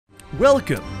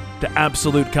Welcome to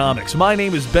Absolute Comics. My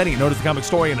name is Benny, known as the Comic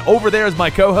Story, and over there is my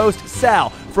co-host,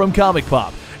 Sal, from Comic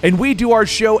Pop. And we do our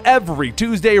show every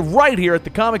Tuesday right here at the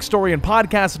Comic Storian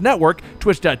Podcast Network,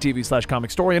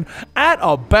 twitch.tv/comicstorian, at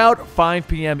about 5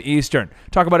 p.m. Eastern.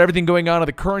 Talk about everything going on in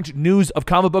the current news of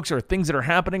comic books or things that are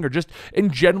happening, or just in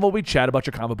general, we chat about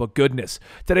your comic book goodness.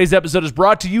 Today's episode is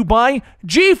brought to you by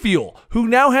G Fuel, who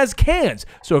now has cans.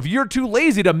 So if you're too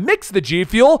lazy to mix the G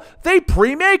Fuel, they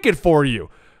pre-make it for you.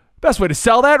 Best way to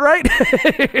sell that, right?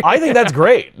 I think that's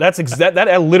great.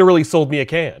 That literally sold me a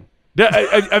can.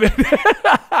 I mean,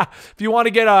 if you want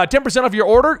to get 10% off your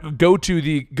order, go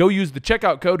use the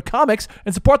checkout code COMICS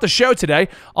and support the show today.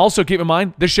 Also, keep in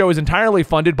mind, this show is entirely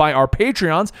funded by our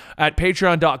Patreons at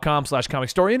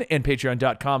patreon.com/comicstorian and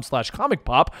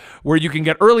patreon.com/comicpop, where you can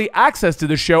get early access to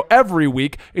the show every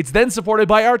week. It's then supported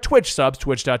by our Twitch subs,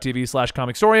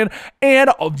 twitch.tv/comicstorian.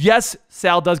 And yes,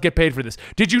 Sal does get paid for this.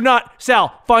 Did you not,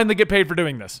 Sal, finally get paid for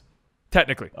doing this?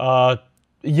 Technically.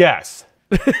 Yes.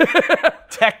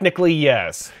 Technically,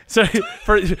 yes. So,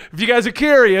 if you guys are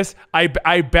curious, I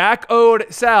back owed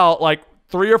Sal like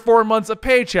 3 or 4 months of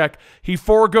paycheck. He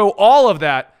forego all of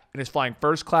that and is flying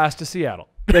first class to Seattle.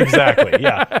 Exactly,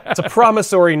 yeah. It's a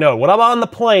promissory note. When I'm on the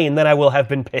plane, then I will have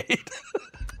been paid.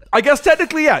 I guess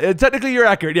technically, yeah. Technically, you're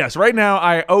accurate. Yes, right now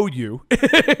I owe you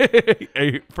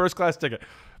a first class ticket.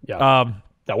 Yeah.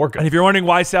 That worked good. And if you're wondering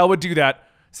why Sal would do that,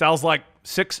 Sal's like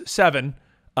 6'7",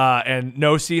 and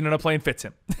no seat on a plane fits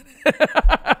him.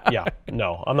 Yeah,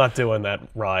 no, I'm not doing that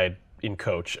ride in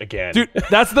coach again. Dude,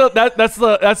 that's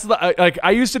the like,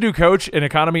 I used to do coach in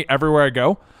economy everywhere I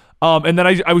go. And then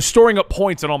I was storing up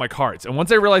points on all my cards. And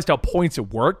once I realized how points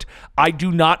it worked, I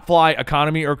do not fly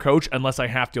economy or coach unless I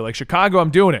have to. Like Chicago, I'm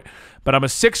doing it. But I'm a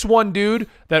 6'1" dude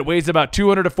that weighs about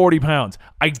 240 pounds.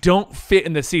 I don't fit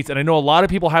in the seats. And I know a lot of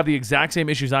people have the exact same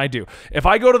issues I do. If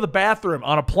I go to the bathroom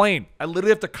on a plane, I literally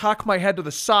have to cock my head to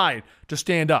the side to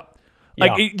stand up.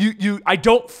 Like I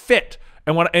don't fit.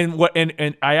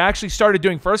 And I actually started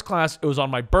doing first class. It was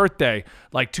on my birthday,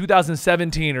 like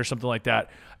 2017 or something like that.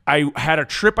 I had a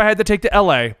trip I had to take to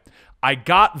LA. I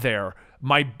got there.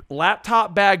 My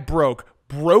laptop bag broke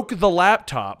the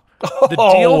laptop. The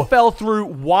deal fell through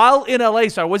while in LA,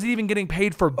 so I wasn't even getting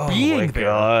paid for being there.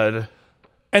 God.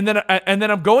 And then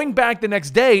I'm going back the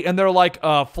next day, and they're like,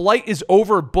 flight is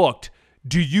overbooked.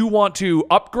 Do you want to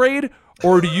upgrade,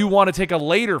 or do you want to take a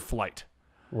later flight?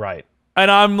 Right.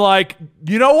 And I'm like,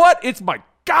 you know what? It's my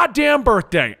goddamn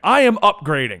birthday. I am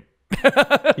upgrading.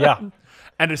 Yeah.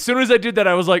 And as soon as I did that,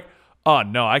 I was like, oh,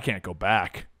 no, I can't go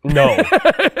back. No.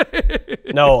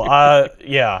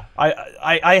 Yeah.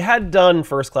 I had done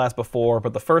first class before,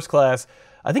 but the first class,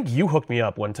 I think you hooked me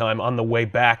up one time on the way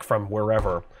back from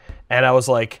wherever. And I was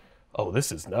like, oh,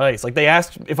 this is nice. Like, they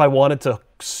asked if I wanted to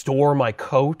store my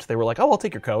coat. They were like, oh, I'll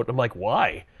take your coat. I'm like,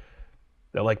 why?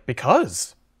 They're like,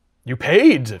 because you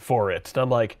paid for it. And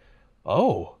I'm like,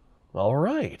 oh, all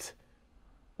right.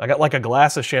 I got like a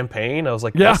glass of champagne. I was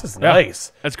like, this is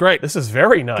nice. That's great. This is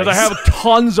very nice. Because I have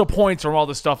tons of points from all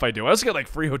the stuff I do. I also get like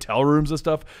free hotel rooms and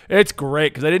stuff. It's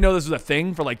great because I didn't know this was a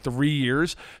thing for like 3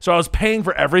 years. So I was paying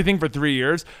for everything for 3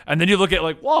 years. And then you look at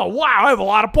like, whoa, wow, I have a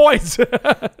lot of points.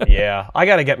 Yeah, I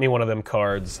got to get me one of them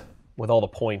cards with all the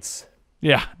points.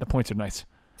 Yeah, the points are nice.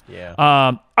 Yeah.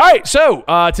 All right, so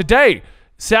today,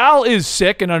 Sal is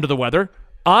sick and under the weather.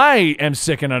 I am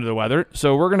sick and under the weather,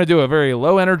 so we're going to do a very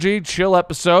low-energy, chill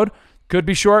episode. Could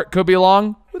be short, could be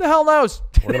long. Who the hell knows?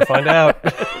 We're going to find out.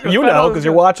 You know, because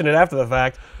you're watching it after the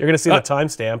fact. You're going to see the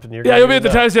timestamp. Yeah, you'll be at the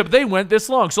timestamp. They went this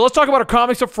long. So let's talk about our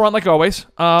comics up front, like always.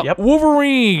 Yep.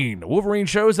 Wolverine. Wolverine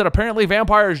shows that apparently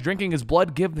vampires drinking his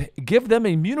blood give them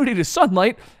immunity to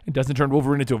sunlight and doesn't turn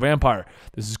Wolverine into a vampire.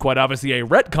 This is quite obviously a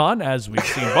retcon, as we've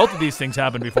seen both of these things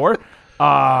happen before.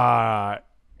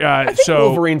 I think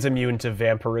Wolverine's immune to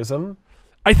vampirism.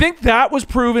 I think that was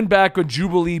proven back when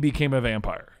Jubilee became a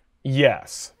vampire.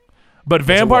 Yes. But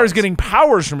vampires getting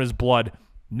powers from his blood,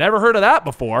 never heard of that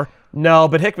before. No,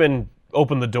 but Hickman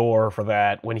opened the door for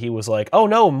that when he was like, oh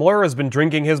no, Moira's been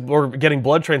drinking or getting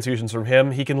blood transfusions from him.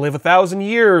 He can live 1,000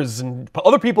 years, and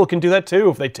other people can do that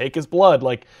too if they take his blood.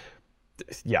 Like,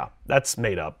 yeah, that's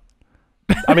made up.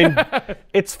 I mean,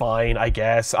 it's fine, I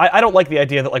guess. I don't like the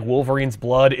idea that, like, Wolverine's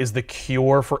blood is the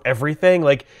cure for everything.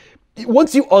 Like,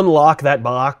 once you unlock that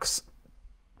box,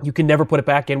 you can never put it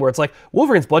back in where it's like,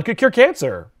 Wolverine's blood could cure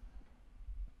cancer.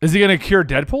 Is he going to cure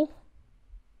Deadpool?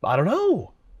 I don't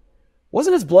know.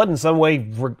 Wasn't his blood in some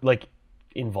way, like,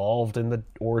 involved in the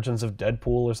origins of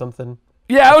Deadpool or something?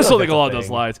 Yeah, I was feel something like that's a along those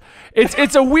thing. lines.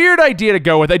 It's a weird idea to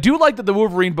go with. I do like that the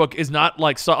Wolverine book is not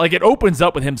like it opens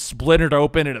up with him splintered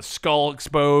open and a skull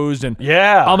exposed, and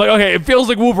Yeah. I'm like, okay, it feels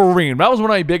like Wolverine. That was one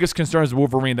of my biggest concerns with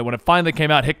Wolverine. That when it finally came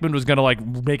out, Hickman was gonna like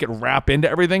make it wrap into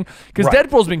everything because Right.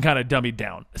 Deadpool's been kind of dummied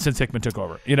down since Hickman took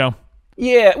over. You know.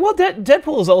 Yeah, well,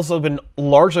 Deadpool has also been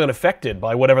largely unaffected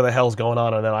by whatever the hell's going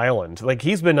on that island. Like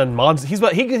he's been on he's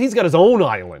got his own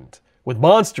island with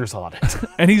monsters on it.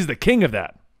 And he's the king of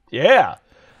that. Yeah.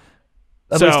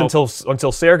 At So- least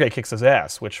until Sergey kicks his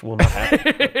ass, which will not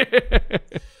happen.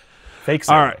 Fake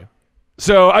Sergey. All right.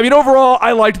 So, I mean, overall,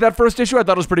 I liked that first issue. I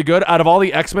thought it was pretty good. Out of all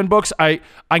the X-Men books, I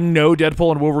know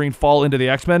Deadpool and Wolverine fall into the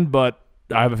X-Men, but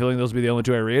I have a feeling those will be the only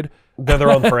two I read. They're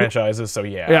their own franchises, so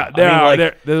yeah. Yeah,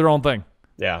 they're their own thing.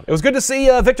 Yeah. It was good to see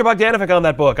Victor Bogdanovic on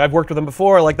that book. I've worked with him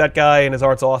before. I like that guy, and his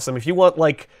art's awesome. If you want,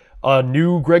 like, a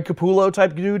new Greg Capullo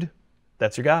type dude,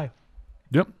 that's your guy.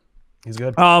 Yep. He's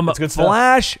good. It's good stuff.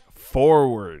 Flash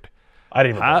forward. I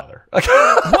didn't even bother.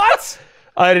 What?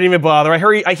 I didn't even bother.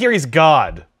 I hear he's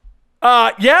God.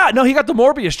 Yeah, no, he got the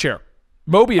Mobius chair.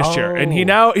 Chair.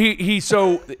 And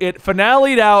so it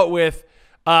finale'd out with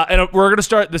and we're going to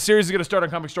start, the series is going to start on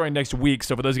Comic Story next week.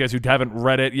 So for those guys who haven't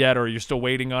read it yet or you're still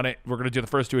waiting on it, we're going to do the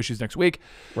first 2 issues next week.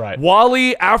 Right.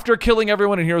 Wally, after killing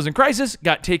everyone in Heroes in Crisis,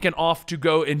 got taken off to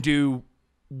go and do,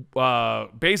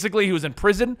 basically he was in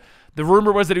prison. The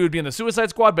rumor was that he would be in the Suicide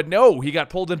Squad, but no, he got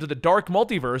pulled into the dark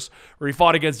multiverse where he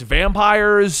fought against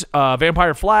vampires,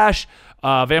 Vampire Flash,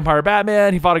 Vampire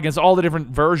Batman. He fought against all the different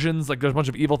versions. Like there's a bunch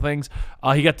of evil things.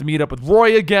 He got to meet up with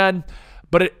Roy again,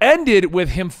 but it ended with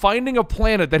him finding a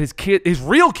planet that his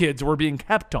real kids were being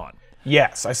kept on.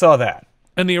 Yes, I saw that.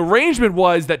 And the arrangement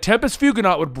was that Tempest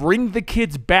Fugonaut would bring the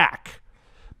kids back,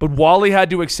 but Wally had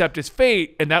to accept his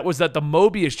fate, and that was that the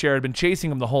Mobius chair had been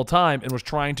chasing him the whole time and was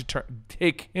trying to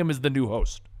take him as the new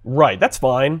host. Right, that's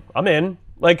fine. I'm in.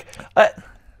 Like,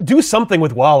 do something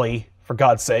with Wally, for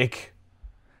God's sake.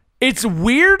 It's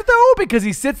weird, though, because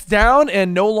he sits down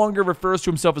and no longer refers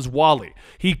to himself as Wally.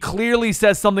 He clearly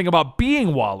says something about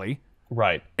being Wally,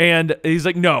 Right. and he's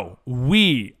like, no,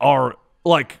 we are,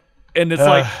 like, and it's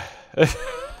like...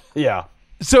 Yeah.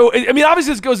 So, I mean,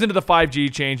 obviously this goes into the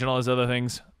 5G change and all those other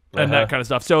things and that kind of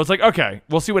stuff. So it's like, okay,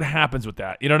 we'll see what happens with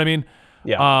that. You know what I mean?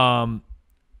 Yeah.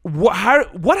 What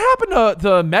happened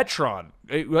to Metron?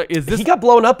 Is this? He got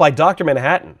blown up by Dr.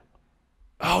 Manhattan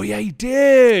Oh yeah, he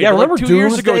did. Yeah, Like remember 2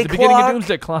 years ago at the Doomsday beginning of Clock?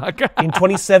 Doomsday Clock. in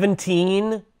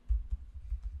 2017.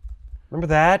 Remember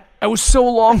that? That was so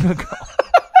long ago.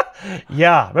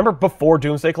 Yeah. Remember before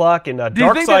Doomsday Clock in Do you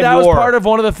Dark think Side that was War? part of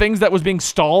one of the things that was being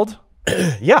stalled?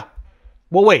 Yeah.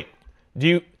 Well, wait.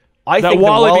 I That think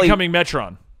Wally becoming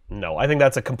Metron. No, I think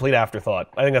that's a complete afterthought.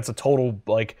 I think that's a total,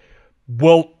 like,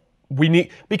 well, we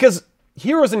need, because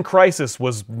Heroes in Crisis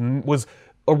was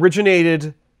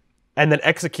originated and then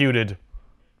executed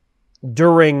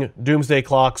during Doomsday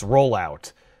Clock's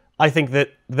rollout. I think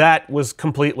that was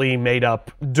completely made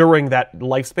up during that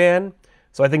lifespan.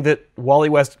 So I think that Wally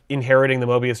West inheriting the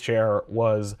Mobius chair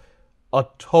was a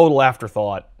total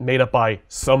afterthought made up by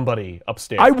somebody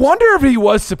upstairs. I wonder if he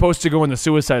was supposed to go in the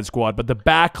Suicide Squad, but the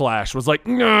backlash was like,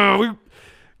 no,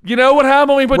 you know what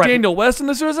happened when we put Right. Daniel West in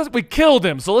the Suicide Squad? We killed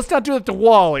him, so let's not do that to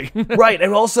Wally. Right,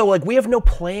 and also, like, we have no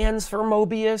plans for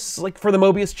Mobius, like, for the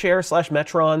Mobius chair /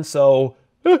 Metron, so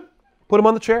put him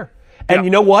on the chair. And Yeah. you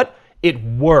know what? It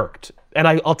worked. And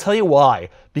I'll tell you why.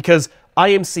 Because I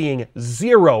am seeing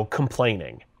zero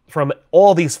complaining from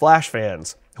all these Flash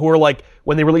fans who are like,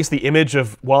 when they release the image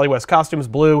of Wally West costumes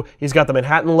blue, he's got the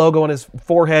Manhattan logo on his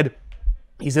forehead,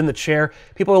 he's in the chair.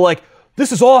 People are like,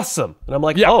 this is awesome. And I'm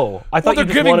like, Yeah. oh, I thought Well,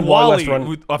 you they're just giving wanted Wally West to Wally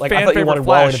run. a Like, fan I thought you favorite wanted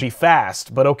Wally Flash. to be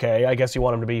fast, but okay, I guess you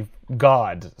want him to be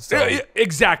God. So. Yeah,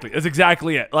 exactly. That's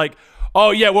exactly it. Like,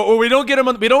 oh yeah, well, we don't get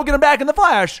him back in the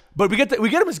Flash, but we get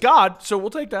him as God, so we'll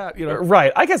take that. You know,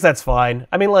 Right. I guess that's fine.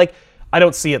 I mean, like, I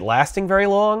don't see it lasting very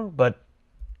long, but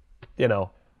you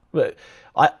know, but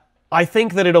I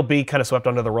think that it'll be kind of swept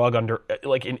under the rug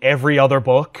like in every other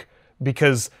book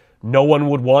because no one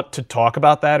would want to talk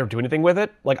about that or do anything with it.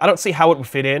 Like, I don't see how it would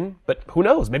fit in, but who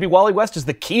knows? Maybe Wally West is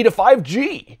the key to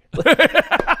 5G.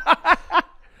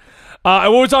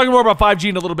 and we'll be talking more about 5G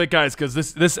in a little bit, guys, because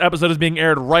this episode is being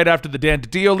aired right after the Dan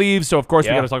DiDio leaves, so of course we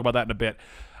Yeah. got to talk about that in a bit.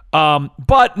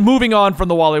 But moving on from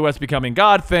the Wally West becoming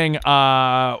God thing,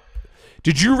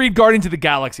 did you read Guardians of the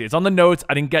Galaxy? It's on the notes.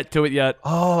 I didn't get to it yet.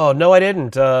 Oh, no, I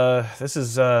didn't.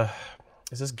 Is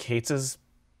this Gates's?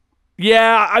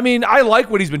 Yeah, I mean, I like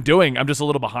what he's been doing. I'm just a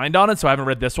little behind on it, so I haven't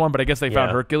read this one, but I guess they found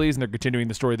Yeah. Hercules, and they're continuing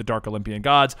the story of the Dark Olympian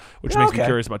Gods, which makes me Okay.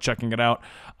 curious about checking it out.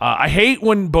 I hate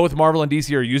when both Marvel and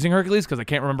DC are using Hercules, because I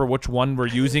can't remember which one we're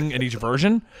using in each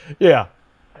version. Yeah.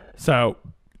 So,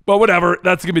 but whatever.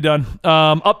 That's going to be done.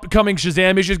 Upcoming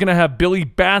Shazam issue is going to have Billy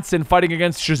Batson fighting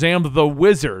against Shazam the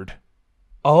Wizard.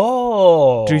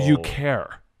 Oh. Do you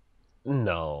care?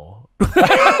 No.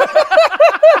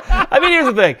 I mean, here's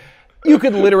the thing. You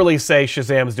could literally say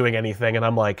Shazam's doing anything, and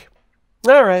I'm like,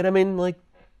 all right. I mean, like,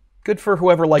 good for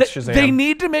whoever likes Shazam. They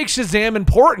need to make Shazam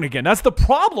important again. That's the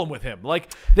problem with him.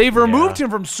 Like, they've removed him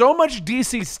from so much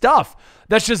DC stuff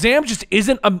that Shazam just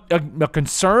isn't a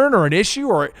concern or an issue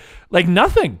or, like,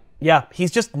 nothing. Yeah, he's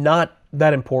just not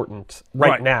that important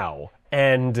right now.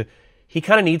 And he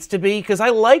kind of needs to be, because I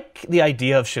like the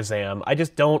idea of Shazam. I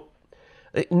just don't...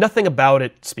 Nothing about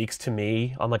it speaks to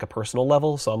me on, like, a personal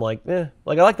level, so I'm like,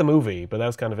 Like, I like the movie, but that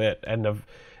was kind of it. And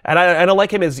I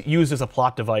like him as used as a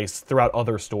plot device throughout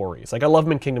other stories. Like, I love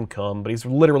him in Kingdom Come, but he's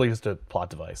literally just a plot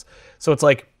device. So it's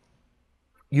like,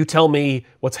 you tell me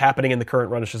what's happening in the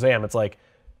current run of Shazam, it's like,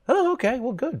 oh, okay,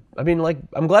 well, good. I mean, like,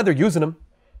 I'm glad they're using him,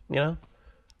 you know?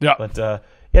 Yeah. But,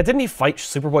 yeah, didn't he fight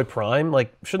Superboy Prime?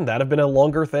 Like, shouldn't that have been a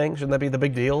longer thing? Shouldn't that be the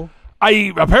big deal?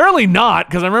 Apparently not,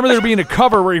 because I remember there being a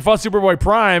cover where he fought Superboy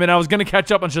Prime, and I was going to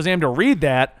catch up on Shazam to read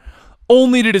that,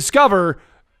 only to discover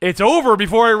it's over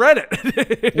before I read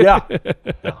it. Yeah.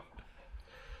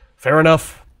 Fair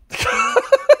enough.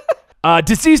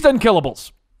 Deceased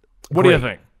Unkillables. What do you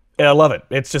think? Yeah, I love it.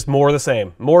 It's just more of the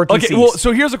same. More Deceased. Okay, well,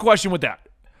 so here's a question with that.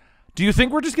 Do you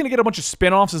think we're just going to get a bunch of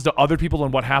spin-offs as to other people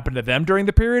and what happened to them during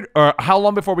the period? Or how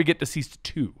long before we get Deceased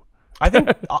 2? I think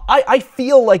I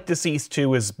feel like Deceased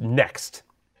 2 is next.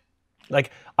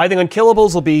 Like, I think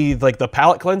Unkillables will be like the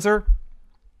palate cleanser,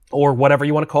 or whatever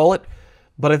you want to call it.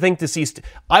 But I think Deceased...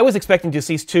 I was expecting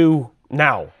Deceased 2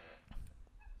 now.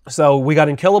 So we got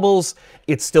Unkillables.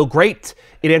 It's still great.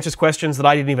 It answers questions that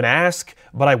I didn't even ask,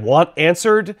 but I want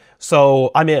answered.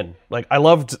 So I'm in. Like, I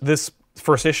loved this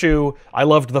first issue. I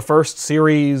loved the first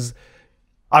series.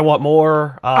 I want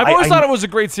more. I've always thought it was a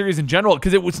great series in general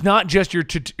because it was not just your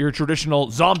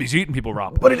traditional zombies eating people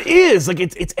romp. But it is. Like,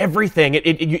 it's everything.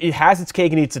 It has its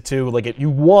cake and eats it too. Like, you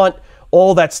want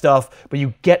all that stuff, but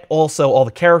you get also all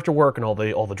the character work and all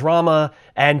the drama,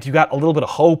 and you got a little bit of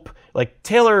hope. Like,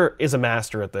 Taylor is a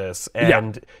master at this,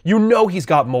 and you know he's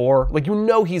got more. Like, you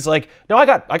know he's like, no, I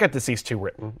got Deceased 2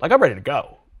 written. Like, I'm ready to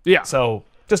go. Yeah. So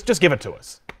just give it to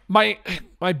us. My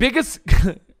biggest...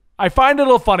 I find it a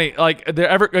little funny, like,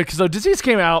 so Deceased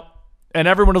came out, and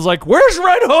everyone was like, where's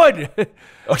Red Hood?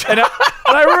 Okay. And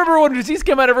I remember when Deceased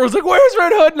came out, everyone was like, where's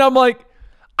Red Hood? And I'm like,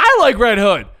 I like Red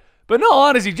Hood. But no,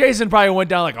 honestly, Jason probably went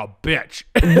down like a bitch.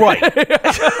 Right.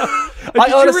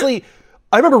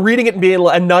 I remember reading it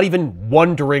and not even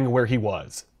wondering where he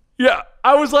was. Yeah,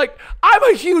 I was like, I'm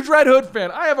a huge Red Hood fan.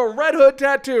 I have a Red Hood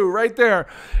tattoo right there.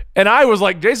 And I was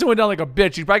like, Jason went down like a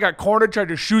bitch. He probably got cornered, tried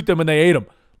to shoot them, and they ate him.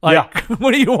 Like,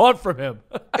 what do you want from him?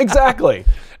 Exactly.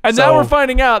 And now we're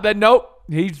finding out that nope,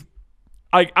 he's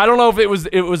I don't know if it was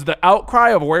the outcry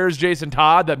of where's Jason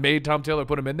Todd that made Tom Taylor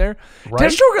put him in there. Right?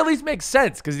 Deathstroke at least makes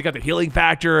sense because he's got the healing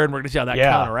factor, and we're gonna see how that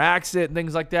counteracts it and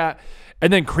things like that.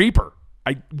 And then Creeper,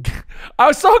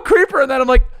 I saw Creeper, and then I'm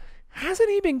like, hasn't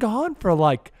he been gone for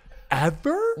like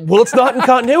ever? Well, it's not in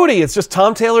continuity. It's just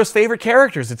Tom Taylor's favorite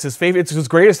characters. It's his favorite. It's his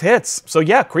greatest hits. So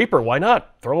yeah, Creeper. Why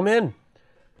not throw him in?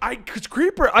 Because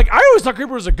Creeper, I always thought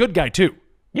Creeper was a good guy too.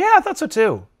 Yeah, I thought so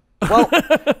too. Well,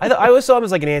 I always saw him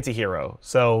as like an anti-hero.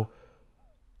 So,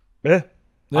 I'm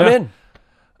in.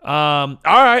 All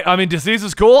right. I mean, Deceased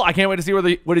is cool. I can't wait to see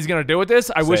what he's gonna do with this.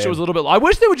 I wish it was a little bit. I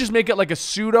wish they would just make it like a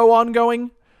pseudo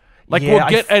ongoing. Like we'll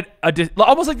get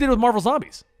almost like they did with Marvel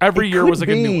Zombies. Every year was like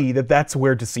a new one. That's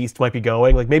where Deceased might be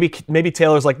going. Like maybe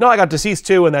Taylor's like, no, I got Deceased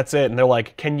 2 and that's it. And they're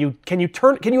like, can you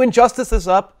Injustice this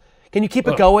up? Can you keep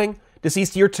it going?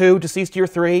 Deceased Year 2, Deceased Year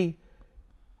 3.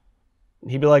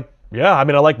 He'd be like, yeah, I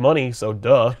mean, I like money, so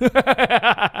duh.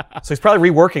 So he's probably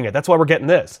reworking it. That's why we're getting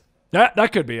this.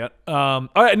 That could be it. All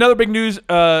right, another big news.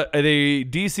 The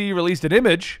DC released an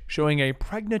image showing a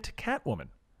pregnant Catwoman.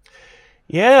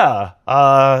 Yeah.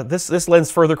 This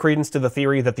lends further credence to the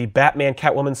theory that the Batman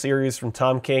Catwoman series from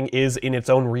Tom King is in its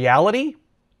own reality.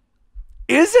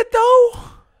 Is it, though?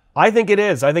 I think it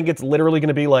is. I think it's literally going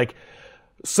to be like...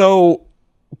 So,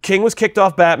 King was kicked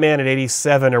off Batman in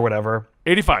 87 or whatever.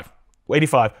 85.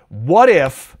 What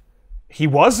if he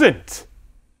wasn't?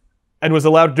 And was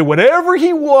allowed to do whatever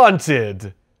he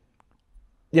wanted?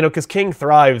 You know, because King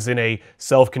thrives in a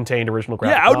self-contained original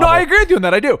graphic novel. No, I agree with you on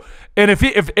that. I do. And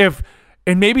if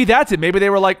and maybe that's it. Maybe they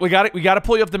were like, we got to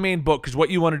pull you off the main book because what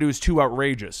you want to do is too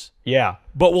outrageous. Yeah,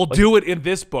 but we'll do it in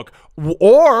this book.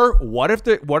 Or what if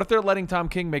they're letting Tom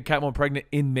King make Catwoman pregnant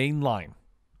in mainline?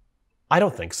 I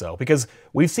don't think so, because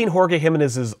we've seen Jorge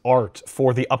Jimenez's art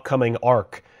for the upcoming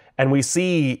arc, and we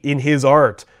see in his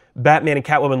art Batman and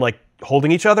Catwoman like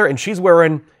holding each other, and she's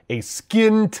wearing a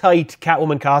skin-tight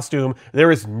Catwoman costume.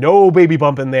 There is no baby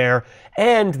bump in there,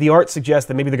 and the art suggests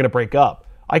that maybe they're going to break up.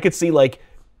 I could see like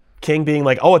King being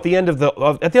like, "Oh, at the end of the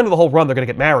whole run, they're going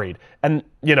to get married," and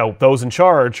those in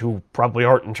charge, who probably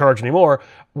aren't in charge anymore,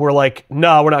 were like,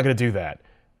 "No, we're not going to do that."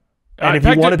 And if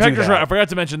you want to do that, right. I forgot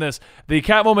to mention this: the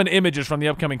Catwoman images from the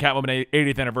upcoming Catwoman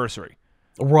 80th anniversary.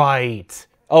 Right.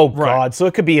 Oh God. So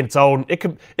it could be its own. It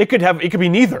could be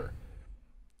neither.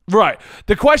 Right.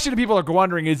 The question people are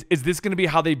wondering is this going to be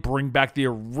how they bring back the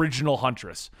original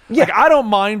Huntress? Yeah. Like, I don't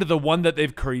mind the one that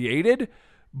they've created,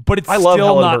 but it's I love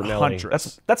still Helen not Bertinelli.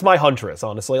 Huntress. That's my Huntress,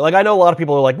 honestly. Like, I know a lot of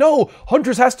people are like, no,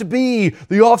 Huntress has to be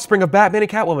the offspring of Batman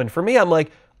and Catwoman. For me, I'm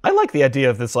like, I like the idea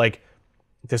of this, like,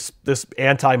 this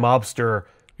anti-mobster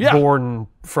born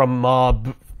from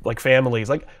mob like families.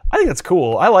 Like, I think that's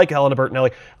cool. I like Helena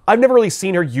Bertinelli. I've never really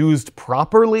seen her used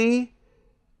properly.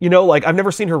 Like, I've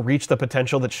never seen her reach the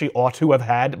potential that she ought to have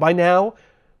had by now.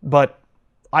 But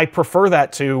I prefer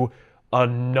that to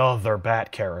another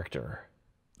Bat character.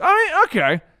 I mean,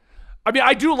 okay. I mean,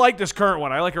 I do like this current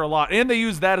one. I like her a lot. And they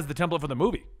use that as the template for the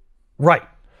movie. Right.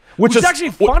 Which is actually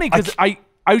funny because I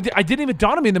didn't even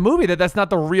dawn on me in the movie that that's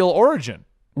not the real origin.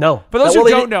 No. For those who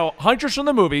don't know, Huntress from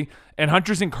the movie and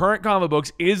Huntress in current comic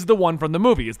books is the one from the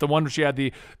movie. It's the one where she had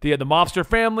the mobster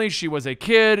family. She was a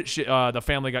kid. The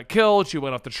family got killed. She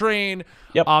went off the train.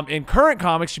 Yep. In current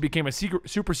comics, she became a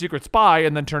super secret spy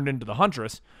and then turned into the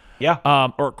Huntress.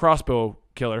 Yeah. Or crossbow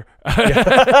killer.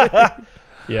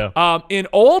 Yeah. In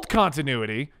old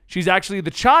continuity, she's actually the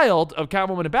child of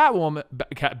Catwoman and Batwoman.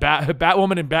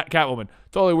 Batwoman and Catwoman.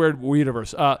 Totally weird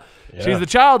universe. She's the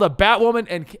child of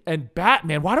Batwoman and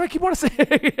Batman. Why do I keep wanting to say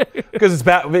it?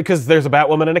 Because there's a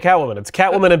Batwoman and a Catwoman. It's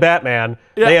Catwoman and Batman.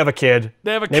 Yeah. They have a kid.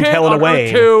 They have a named kid Helena on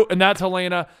Wayne. Earth 2, and that's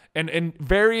Helena. And in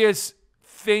various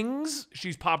things,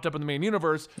 she's popped up in the main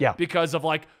universe. Yeah. Because of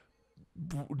like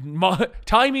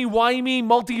timey-wimey,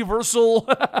 multiversal.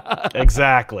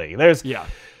 Exactly.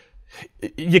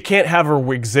 You can't have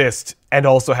her exist and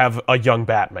also have a young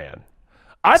Batman.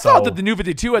 I thought that the New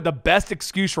 52 had the best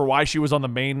excuse for why she was on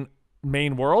the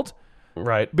main world.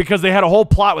 Right. Because they had a whole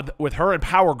plot with her and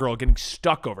Power Girl getting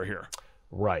stuck over here.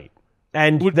 Right.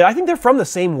 And I think they're from the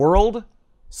same world.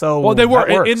 So they were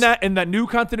that in that new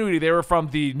continuity. They were from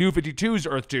the New 52's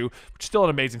Earth 2, which is still an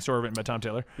amazing story written by Tom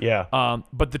Taylor. Yeah.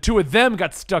 But the two of them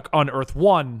got stuck on Earth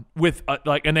 1 with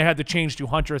and they had to change to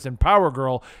Huntress and Power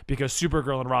Girl because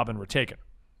Supergirl and Robin were taken.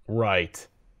 Right.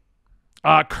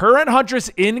 Current Huntress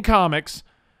in comics.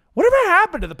 Whatever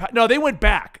happened to the? No, they went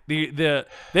back. They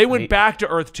went back to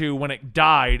Earth 2 when it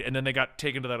died, and then they got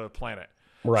taken to that other planet.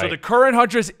 Right. So the current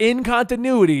Huntress in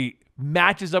continuity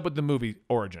matches up with the movie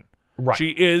origin. Right. She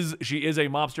is a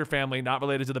mobster family, not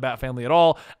related to the Bat family at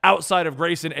all, outside of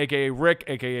Grayson, aka Rick,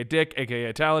 aka Dick,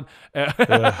 aka Talon.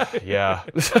 Yeah.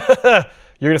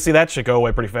 You're gonna see that shit go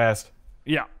away pretty fast.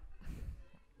 Yeah.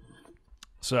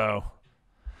 So.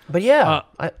 But yeah,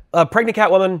 pregnant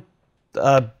Catwoman.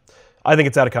 I think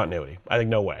it's out of continuity. I think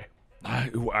no way.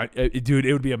 Dude,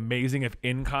 it would be amazing if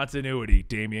in continuity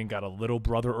Damian got a little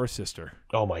brother or sister.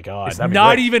 Oh my God. It's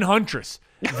not even Huntress.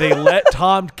 They let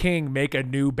Tom King make a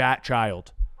new Bat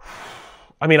child.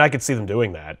 I mean, I could see them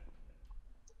doing that.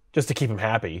 Just to keep him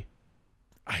happy.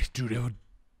 Dude,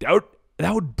 that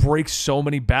would break so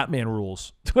many Batman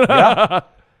rules. Yeah.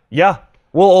 Yeah.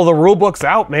 Well, the rule book's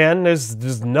out, man.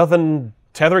 There's nothing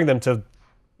tethering them to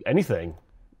anything.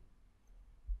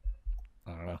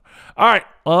 I don't know. All right.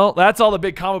 Well, that's all the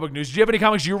big comic book news. Do you have any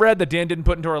comics you read that Dan didn't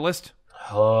put into our list?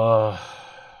 You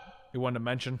wanted to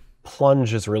mention?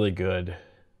 Plunge is really good.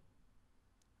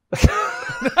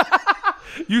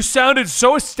 You sounded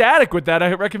so ecstatic with that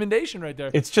recommendation right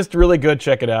there. It's just really good.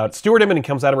 Check it out. Stuart Immonen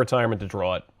comes out of retirement to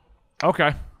draw it.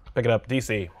 Okay. Pick it up.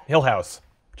 DC. Hill House.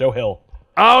 Joe Hill.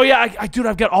 Oh, yeah. Dude,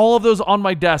 I've got all of those on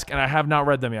my desk, and I have not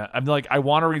read them yet. I'm like, I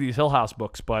want to read these Hill House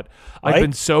books, but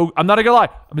I'm not gonna lie,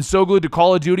 I've been so glued to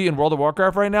Call of Duty and World of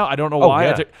Warcraft right now. I don't know why.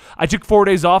 Yeah. I took 4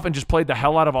 days off and just played the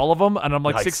hell out of all of them, and I'm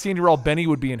like, Nice. 16-year-old Benny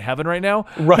would be in heaven right now.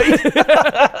 Right?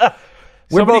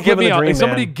 We're both living the dream,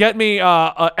 somebody man. get me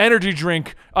an energy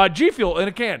drink, G Fuel in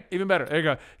a can, even better. There you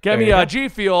go. Get me G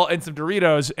Fuel and some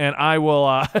Doritos, and I will.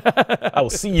 I will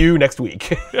see you next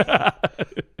week.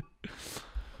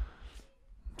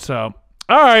 So,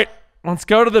 all right, let's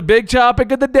go to the big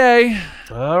topic of the day.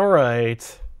 All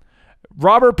right.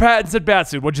 Robert Pattinson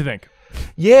Batsuit. What'd you think?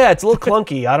 Yeah, it's a little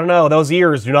clunky. I don't know. Those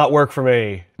ears do not work for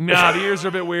me. Nah, the ears are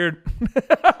a bit weird.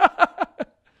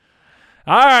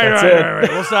 All right.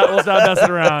 We'll stop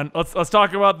messing around. Let's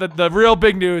talk about the real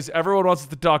big news. Everyone wants us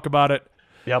to talk about it.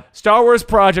 Yep. Star Wars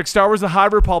Project, Star Wars The High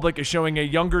Republic is showing a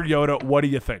younger Yoda. What do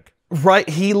you think? Right,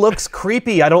 he looks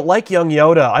creepy. I don't like young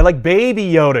Yoda. I like baby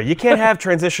Yoda. You can't have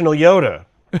transitional Yoda.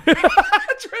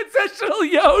 Transitional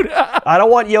Yoda. I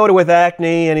don't want Yoda with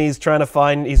acne and he's trying to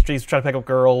pick up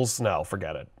girls. No,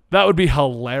 forget it. That would be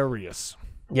hilarious.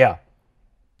 Yeah.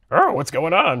 Oh, what's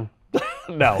going on?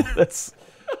 No, that's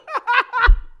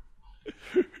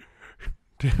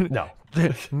no.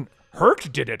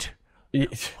 Herc did it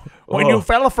when you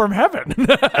fell from heaven.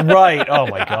 Right. Oh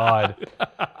my God.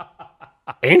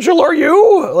 Angel, are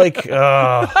you? Like, it's an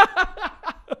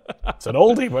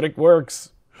oldie, but it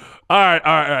works. All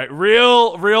right.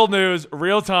 Real news,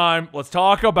 real time. Let's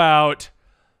talk about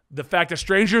the fact that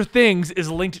Stranger Things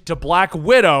is linked to Black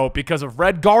Widow because of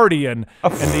Red Guardian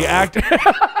and the act.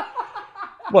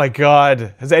 My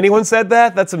God. Has anyone said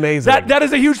that? That's amazing. That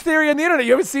is a huge theory on the internet.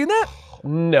 You haven't seen that?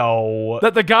 No.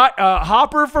 That the guy,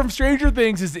 Hopper from Stranger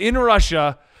Things is in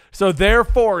Russia, so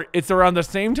therefore it's around the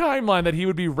same timeline that he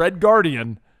would be Red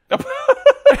Guardian.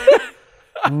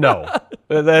 No.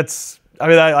 That's, I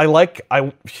mean, I love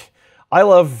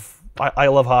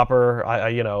Hopper. I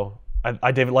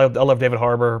love David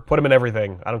Harbour. Put him in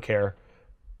everything. I don't care.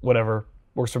 Whatever.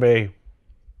 Works for me.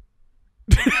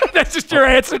 That's just your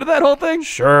answer to that whole thing?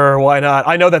 Sure, why not?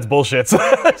 I know that's bullshit. So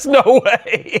there's no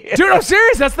way. Dude, I'm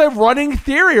serious. That's the running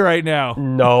theory right now.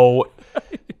 No.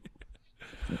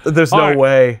 There's no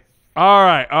way. All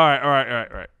right.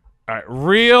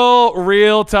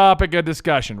 Real topic of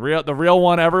discussion. The real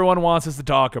one everyone wants us to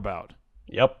talk about.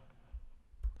 Yep.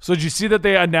 So did you see that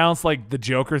they announced like the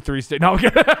Joker 3-state? No.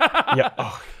 Yeah.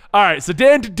 Oh. All right. So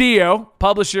Dan DiDio,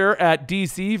 publisher at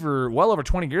DC for well over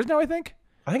 20 years now, I think.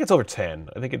 I think it's over 10.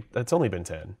 I think it's only been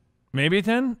 10. Maybe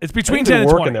 10. It's between 10 been and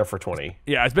 20. Working there for 20.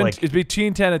 Yeah, it's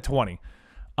between 10 and 20.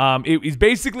 It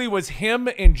basically was him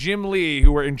and Jim Lee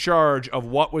who were in charge of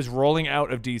what was rolling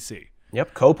out of DC.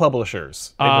 Yep,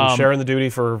 co-publishers. They've been sharing the duty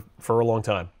for a long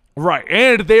time. Right,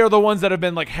 and they are the ones that have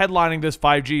been like headlining this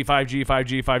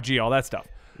 5G, all that stuff.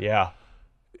 Yeah.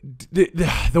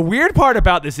 The weird part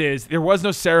about this is there was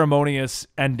no ceremonious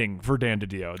ending for Dan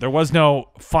DiDio. There was no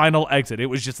final exit. It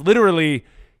was just literally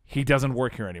he doesn't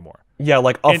work here anymore. Yeah,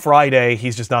 like Friday,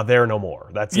 he's just not there no more.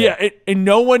 That's it. Yeah, and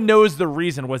no one knows the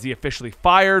reason. Was he officially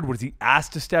fired? Was he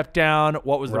asked to step down?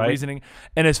 What was the reasoning?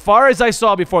 And as far as I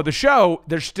saw before the show,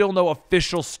 there's still no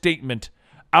official statement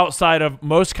outside of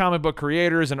most comic book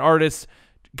creators and artists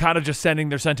kind of just sending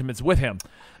their sentiments with him.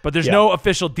 But there's no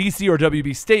official DC or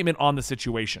WB statement on the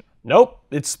situation. Nope,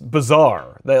 it's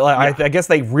bizarre. I guess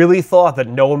they really thought that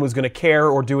no one was going to care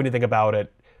or do anything about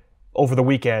it over the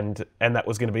weekend, and that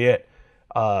was going to be it.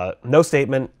 No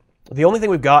statement. The only thing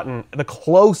we've gotten, the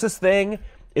closest thing,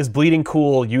 is Bleeding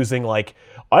Cool using like,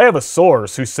 I have a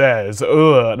source who says,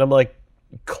 ugh, and I'm like,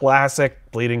 classic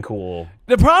Bleeding Cool.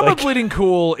 The problem with Bleeding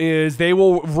Cool is they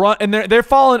will run, and they're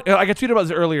following. I got tweeted about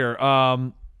this earlier.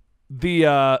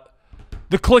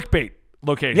 The clickbait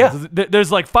locations. Yeah.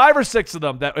 There's like 5 or 6 of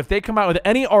them that if they come out with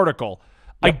any article,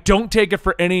 I don't take it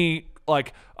for any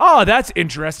like, oh, that's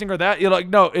interesting or that. You're like,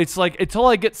 no, it's like until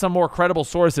I get some more credible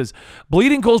sources.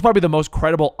 Bleeding Cool is probably the most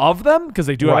credible of them because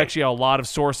they do have actually a lot of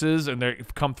sources and they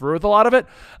come through with a lot of it.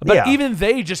 But even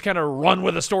they just kind of run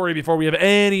with a story before we have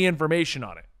any information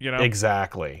on it. You know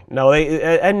exactly. No,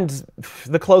 and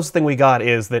the closest thing we got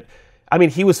is that, I mean,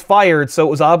 he was fired, so it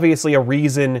was obviously a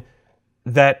reason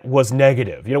that was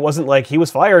negative. You know, it wasn't like he was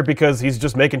fired because he's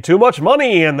just making too much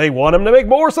money and they want him to make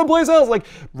more someplace else. Like,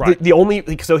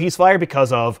 so he's fired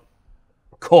because of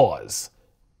cause.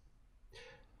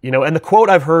 You know, and the quote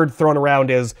I've heard thrown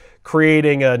around is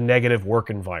creating a negative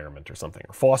work environment or something,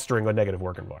 or fostering a negative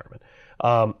work environment.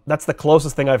 That's the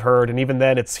closest thing I've heard, and even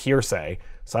then it's hearsay.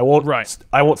 So I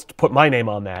won't put my name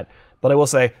on that. But I will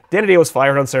say, Dan DiDio was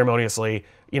fired unceremoniously.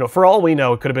 You know, for all we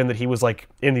know, it could have been that he was like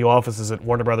in the offices at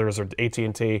Warner Brothers or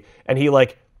AT&T, and he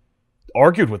like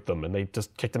argued with them, and they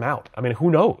just kicked him out. I mean, who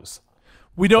knows?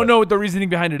 We don't know what the reasoning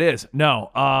behind it is.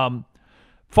 No.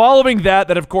 Following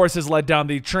that of course has led down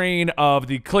the train of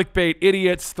the clickbait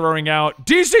idiots throwing out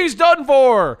DC's done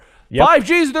for.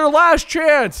 5G's their last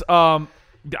chance. Nope.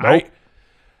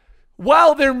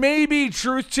 While there may be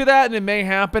truth to that and it may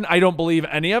happen, I don't believe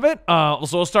any of it. So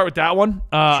we'll start with that one.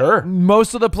 Sure.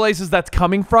 Most of the places that's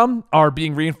coming from are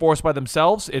being reinforced by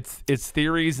themselves. It's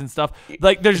theories and stuff.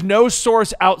 Like there's no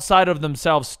source outside of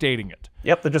themselves stating it.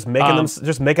 Yep, they're just making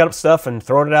just making up stuff and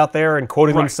throwing it out there and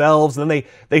quoting themselves, and then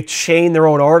they chain their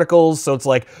own articles. So it's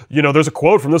like, you know, there's a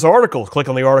quote from this article. Click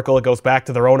on the article, it goes back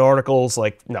to their own articles.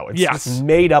 Like, no, it's just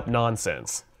made up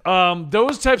nonsense.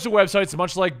 Those types of websites,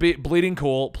 much like Bleeding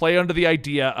Cool, play under the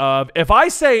idea of if I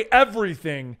say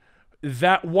everything,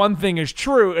 that one thing is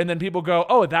true, and then people go,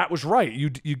 oh, that was right.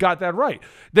 You got that right.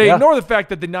 They Yeah. ignore the fact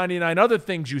that the 99 other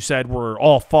things you said were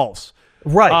all false.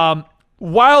 Right.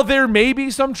 While there may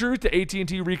be some truth to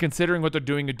AT&T reconsidering what they're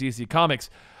doing with DC Comics,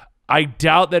 I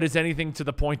doubt that it's anything to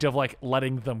the point of like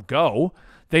letting them go.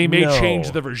 They may No.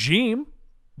 change the regime.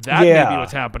 That may be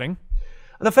what's happening.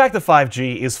 The fact that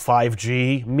 5G is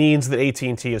 5G means that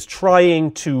AT&T is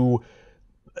trying to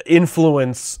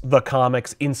influence the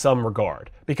comics in some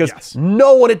regard, because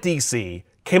no one at DC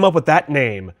came up with that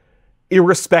name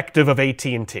irrespective of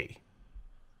AT&T.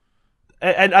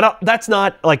 And I don't, that's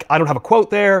not like, I don't have a quote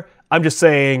there. I'm just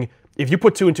saying, if you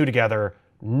put two and two together,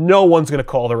 no one's going to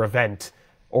call their event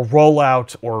or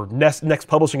rollout or next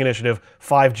publishing initiative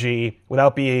 5G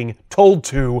without being told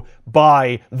to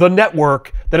by the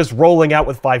network that is rolling out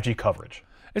with 5G coverage.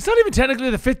 It's not even technically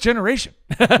the 5th generation.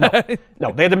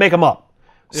 No, they had to make them up.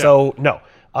 So, no.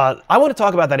 I want to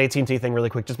talk about that AT&T thing really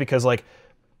quick, just because, like,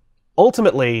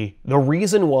 ultimately, the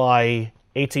reason why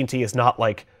AT&T is not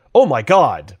like, oh my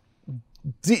god,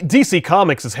 DC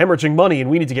Comics is hemorrhaging money and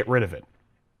we need to get rid of it.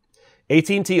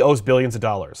 AT&T owes billions of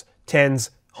dollars,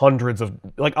 tens, hundreds of,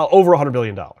 like, over $100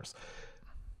 billion.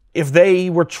 If they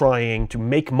were trying to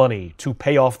make money to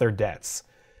pay off their debts,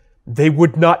 they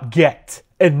would not get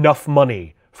enough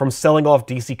money from selling off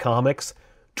DC Comics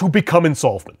to become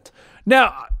insolvent.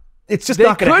 Now, It's just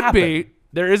not going to happen. Could be.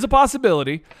 There is a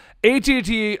possibility.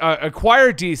 AT&T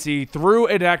acquired DC through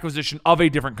an acquisition of a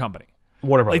different company.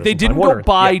 Warner Brothers. Like they and didn't Time Warner. go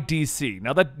buy Yeah. DC.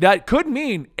 Now that could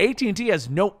mean AT&T has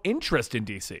no interest in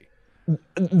DC.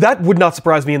 That would not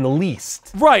surprise me in the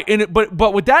least. Right, and but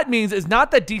what that means is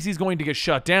not that DC is going to get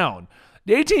shut down.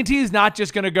 The AT&T is not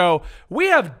just going to go, we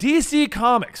have DC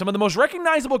Comics, some of the most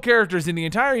recognizable characters in the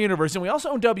entire universe, and we also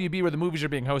own WB where the movies are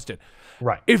being hosted.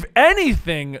 Right. If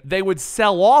anything, they would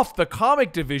sell off the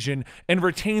comic division and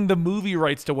retain the movie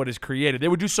rights to what is created. They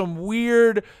would do some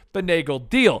weird finagled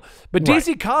deal. But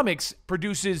DC Comics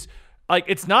produces, like,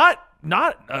 it's not in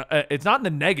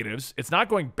the negatives. It's not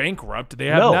going bankrupt. They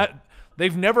have not.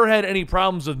 They've never had any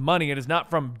problems with money, and it's not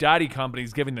from daddy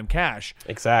companies giving them cash.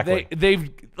 Exactly.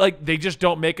 They just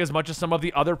don't make as much as some of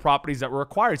the other properties that were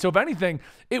acquired. So if anything,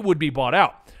 it would be bought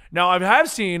out. Now I have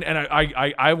seen, and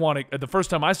I want to. The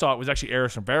first time I saw it was actually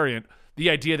Eris from Variant. The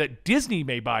idea that Disney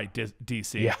may buy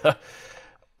DC. Yeah.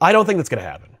 I don't think that's going to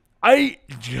happen.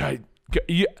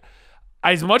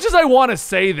 As much as I want to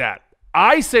say that,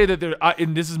 I say that there,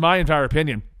 and this is my entire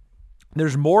opinion,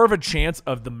 there's more of a chance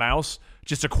of the mouse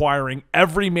just acquiring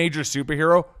every major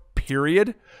superhero,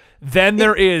 period, than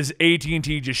there is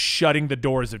AT&T just shutting the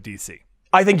doors of DC.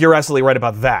 I think you're absolutely right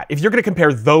about that. If you're going to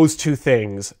compare those two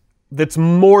things, that's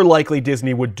more likely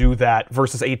Disney would do that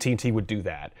versus AT&T would do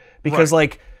that. Because,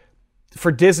 like,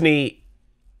 for Disney,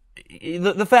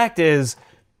 the fact is,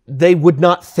 they would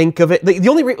not think of it.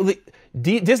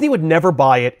 Disney would never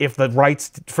buy it if the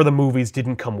rights for the movies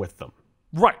didn't come with them.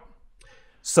 Right.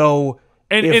 So...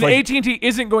 And AT&T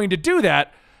isn't going to do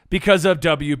that because of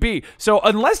WB. So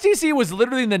unless DC was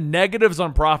literally in the negatives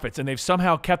on profits and they've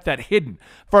somehow kept that hidden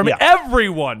from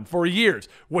everyone for years,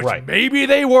 which maybe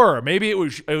they were. Maybe it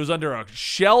was under a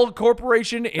shell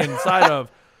corporation inside of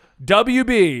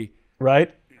WB.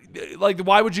 Right. Like,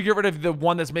 why would you get rid of the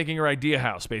one that's making your idea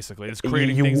house, basically? It's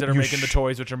creating things that are making the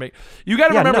toys, which are making... You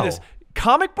got to remember this.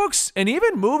 Comic books and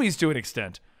even movies to an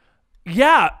extent...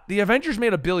 Yeah, the Avengers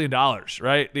made $1 billion,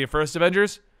 right? The first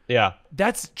Avengers? Yeah.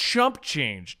 That's chump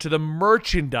change to the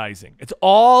merchandising. It's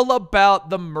all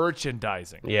about the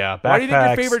merchandising. Yeah, Why do you think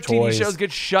your favorite toys. TV shows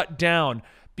get shut down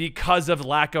because of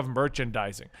lack of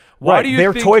merchandising? Why do you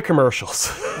they're think, toy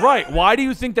commercials. Right. Why do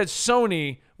you think that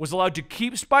Sony was allowed to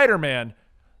keep Spider-Man,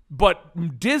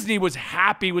 but Disney was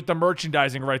happy with the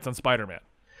merchandising rights on Spider-Man?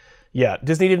 Yeah,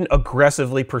 Disney didn't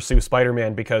aggressively pursue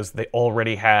Spider-Man because they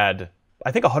already had...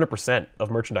 I think 100%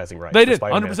 of merchandising rights. They did.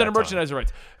 Spider-Man 100% of merchandising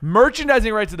rights.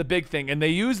 Merchandising rights are the big thing, and they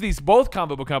use both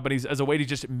comic book companies as a way to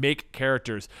just make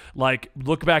characters. Like,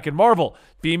 look back in Marvel,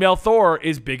 female Thor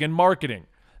is big in marketing.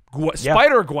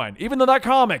 Spider-Gwen, even though that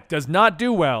comic does not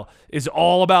do well, is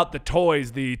all about the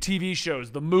toys, the TV shows,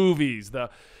 the movies.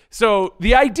 So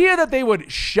the idea that they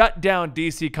would shut down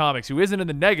DC Comics, who isn't in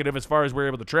the negative as far as we're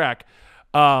able to track,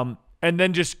 and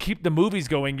then just keep the movies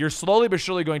going, you're slowly but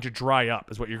surely going to dry up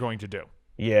is what you're going to do.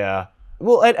 Yeah.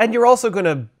 Well, and you're also going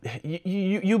to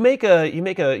you make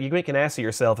an ass of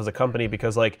yourself as a company,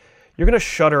 because, like, you're going to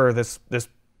shutter this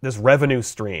revenue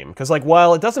stream, because, like,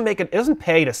 while it doesn't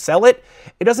pay to sell it,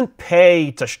 it doesn't pay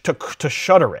to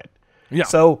shutter it. Yeah.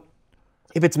 So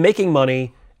if it's making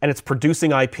money and it's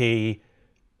producing IP,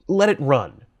 let it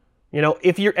run. You know,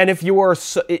 if you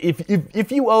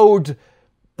owed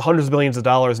hundreds of billions of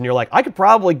dollars and you're like, I could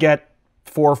probably get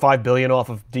 4 or 5 billion off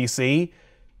of DC,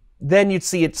 then you'd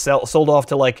see it sold off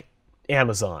to like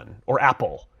Amazon or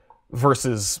Apple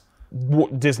versus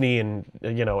Disney and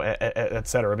et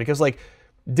cetera. Because like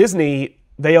Disney,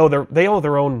 they owe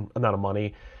their own amount of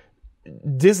money.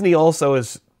 Disney also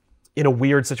is in a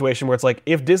weird situation where it's like,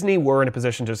 if Disney were in a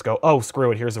position to just go, oh,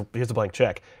 screw it, here's a blank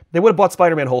check, they would have bought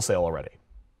Spider-Man wholesale already.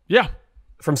 Yeah.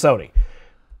 From Sony.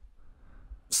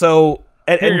 So...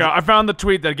 Here you go. I found the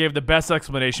tweet that gave the best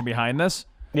explanation behind this.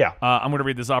 Yeah. I'm going to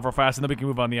read this off real fast, and then we can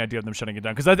move on the idea of them shutting it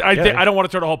down. Because I don't want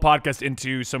to turn a whole podcast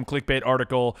into some clickbait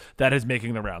article that is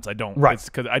making the rounds. I don't. Right.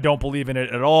 Because I don't believe in it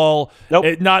at all.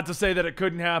 Nope. Not to say that it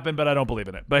couldn't happen, but I don't believe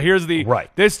in it. But here's the...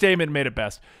 Right. This statement made it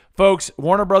best. Folks,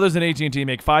 Warner Brothers and AT&T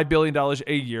make $5 billion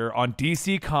a year on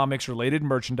DC Comics-related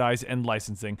merchandise and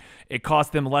licensing. It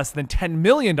costs them less than $10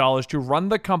 million to run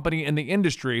the company in the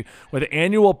industry with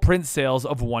annual print sales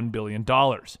of $1 billion.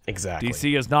 Exactly.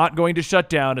 DC is not going to shut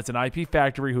down. It's an IP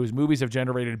factory whose movies have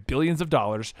generated billions of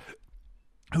dollars,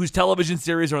 whose television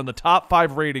series are in the top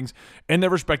 5 ratings in their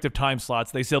respective time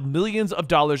slots. They sell millions of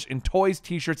dollars in toys,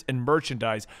 t-shirts, and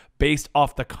merchandise based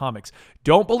off the comics.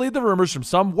 Don't believe the rumors from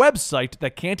some website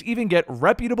that can't even get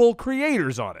reputable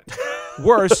creators on it.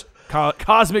 Worse,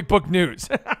 Cosmic Book News.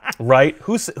 Right?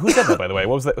 Who said that, by the way?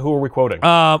 What was that? Who are we quoting?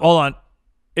 Hold on.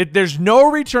 There's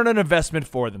no return on investment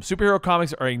for them. Superhero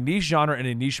comics are a niche genre in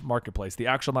a niche marketplace. The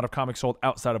actual amount of comics sold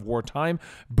outside of wartime,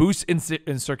 boosts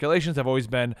in circulations have always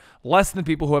been less than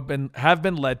people who have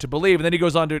been led to believe. And then he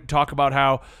goes on to talk about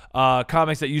how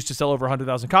comics that used to sell over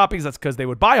 100,000 copies, that's because they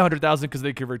would buy 100,000 because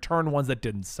they could return ones that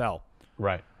didn't sell.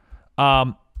 Right.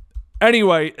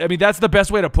 Anyway, I mean, that's the best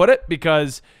way to put it,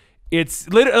 because it's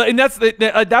literally, and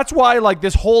that's why, like,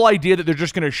 this whole idea that they're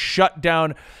just going to shut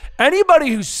down anybody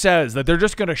who says that they're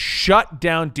just going to shut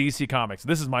down DC Comics.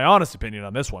 This is my honest opinion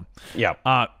on this one. Yeah.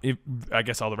 I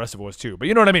guess all the rest of it was too, but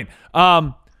you know what I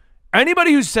mean?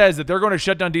 Anybody who says that they're going to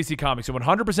shut down DC Comics and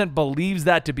 100% believes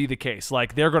that to be the case,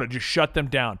 like they're going to just shut them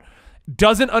down,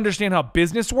 doesn't understand how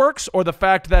business works, or the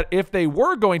fact that if they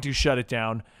were going to shut it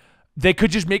down, they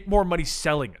could just make more money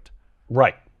selling it.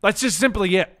 Right. That's just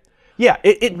simply it. Yeah,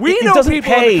 we know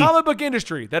people in the comic book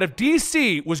industry that if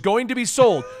DC was going to be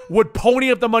sold, would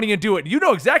pony up the money and do it. You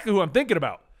know exactly who I'm thinking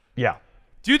about. Yeah.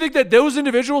 Do you think that those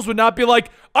individuals would not be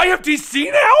like, I have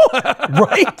DC now?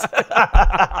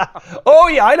 Right? Oh,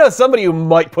 yeah, I know somebody who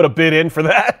might put a bid in for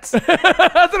that.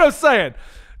 That's what I'm saying.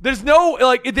 There's no,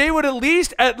 like, they would at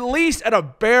least at a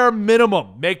bare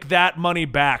minimum make that money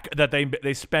back that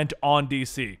they spent on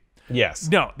DC. Yes.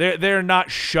 No, they're not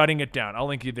shutting it down. I'll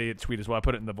link you the tweet as well. I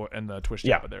put it in the Twitch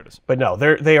chat, but there it is. But no,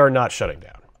 they are not shutting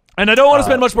down. And I don't want to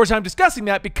spend much more time discussing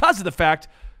that because of the fact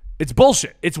it's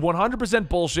bullshit. It's 100%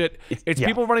 bullshit. It's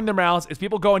people running their mouths. It's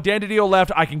people going, Dan DiDio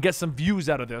left. I can get some views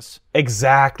out of this.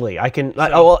 Exactly.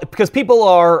 Because people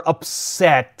are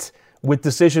upset with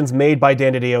decisions made by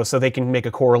Dan DiDio, so they can make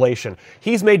a correlation.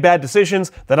 He's made bad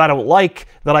decisions that I don't like,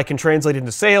 that I can translate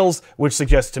into sales, which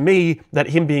suggests to me that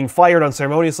him being fired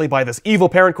unceremoniously by this evil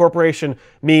parent corporation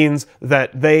means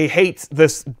that they hate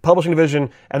this publishing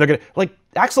division, and they're gonna, like,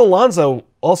 Axel Alonso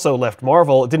also left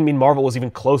Marvel. It didn't mean Marvel was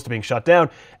even close to being shut down.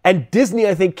 And Disney,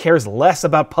 I think, cares less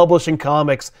about publishing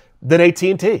comics than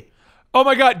AT&T. Oh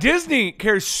my God, Disney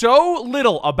cares so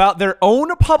little about their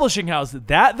own publishing house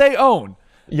that they own.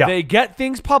 Yeah. They get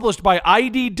things published by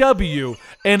IDW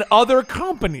and other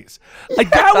companies. Like,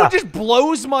 that one just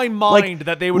blows my mind,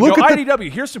 that they would go, IDW,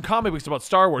 here's some comic books about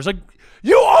Star Wars. Like,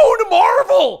 you own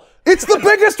Marvel! It's the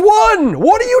biggest one!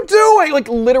 What are you doing? Like,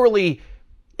 literally,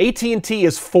 AT&T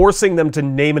is forcing them to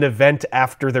name an event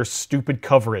after their stupid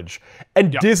coverage.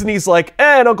 And Disney's like,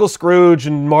 and Uncle Scrooge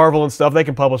and Marvel and stuff, they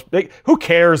can publish. Who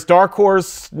cares? Dark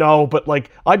Horse? No, but like,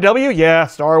 IDW? Yeah,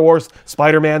 Star Wars,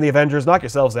 Spider-Man, the Avengers, knock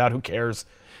yourselves out. Who cares?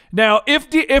 Now, if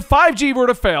 5G were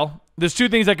to fail, there's two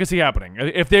things I could see happening.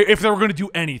 If they were going to do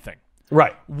anything.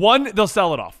 Right. One, they'll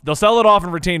sell it off. They'll sell it off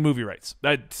and retain movie rights.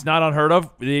 That's not unheard of.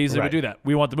 They easily would do that.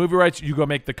 We want the movie rights. You go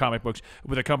make the comic books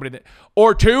with a company that...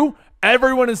 Or two,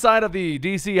 everyone inside of the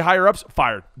DC higher-ups,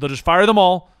 fired. They'll just fire them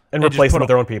all. And replace them with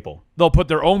their own people. They'll put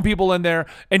their own people in there.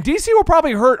 And DC will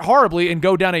probably hurt horribly and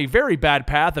go down a very bad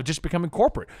path of just becoming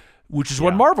corporate, which is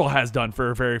what Marvel has done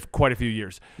for quite a few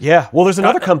years. Yeah. Well, there's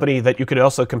another company that you could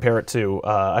also compare it to.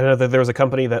 I know that there was a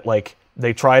company that, like,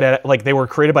 they tried at, like, they were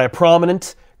created by a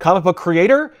prominent comic book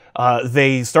creator.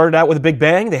 They started out with a big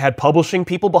bang. They had publishing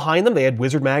people behind them. They had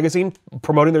Wizard Magazine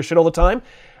promoting their shit all the time.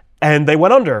 And they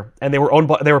went under, and they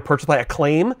were purchased by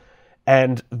Acclaim,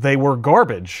 and they were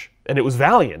garbage. And it was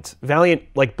Valiant. Valiant,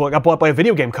 like, got bought by a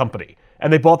video game company.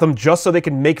 And they bought them just so they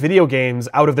could make video games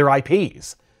out of their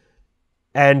IPs.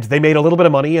 And they made a little bit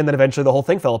of money, and then eventually the whole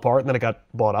thing fell apart, and then it got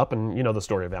bought up, and you know the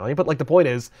story of Valiant. But like the point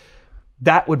is,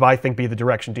 that would, I think, be the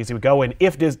direction DC would go in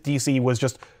if DC was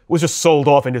just sold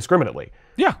off indiscriminately.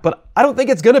 Yeah. But I don't think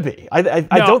it's going to be. I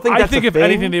don't think that's I think a if thing.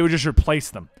 anything, they would just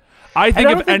replace them. I think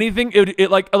if anything, it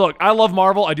like, look, I love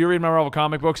Marvel. I do read my Marvel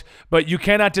comic books, but you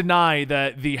cannot deny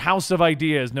that the House of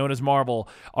Ideas, known as Marvel,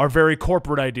 are very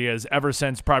corporate ideas ever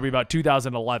since probably about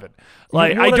 2011.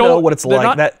 Like, I don't know what it's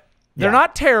like. They're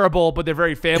not terrible, but they're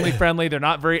very family friendly. They're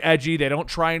not very edgy. They don't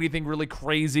try anything really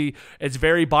crazy. It's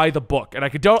very by the book. And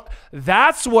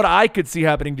that's what I could see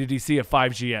happening to DC if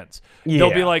 5G ends. Yeah.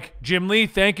 They'll be like, Jim Lee,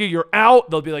 thank you, you're out.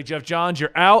 They'll be like, Jeff Johns,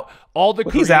 you're out. All the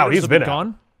creators he's out. He's will been be gone.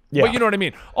 out. Yeah. But you know what I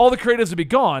mean? All the creatives will be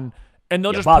gone, and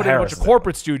they'll just Bob put in a bunch Harris of is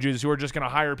corporate stooges who are just going to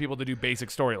hire people to do basic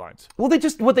storylines. Well,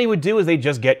 what they would do is they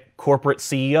just get corporate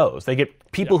CEOs. They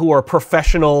get people who are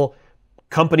professional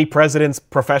company presidents,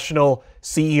 professional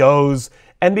CEOs,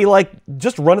 and be like,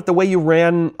 just run it the way you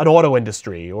ran an auto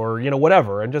industry or, you know,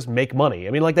 whatever, and just make money.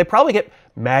 I mean, like, they probably get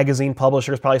magazine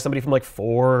publishers, probably somebody from like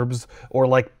Forbes or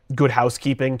like Good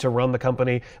Housekeeping to run the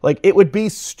company. Like, it would be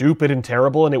stupid and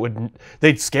terrible, and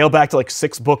they'd scale back to like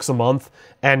 6 books a month,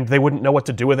 and they wouldn't know what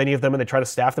to do with any of them, and they try to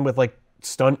staff them with like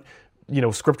stunt, you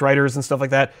know, script writers and stuff like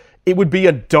that. It would be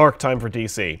a dark time for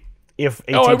DC if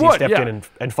AT&T stepped in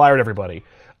and fired everybody.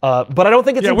 But I don't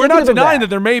think it's we're not denying that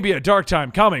there may be a dark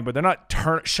time coming, but they're not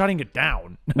shutting it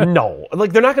down. No,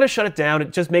 like they're not going to shut it down.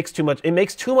 It just makes too much. It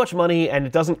makes too much money, and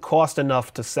it doesn't cost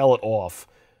enough to sell it off.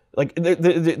 Like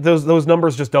those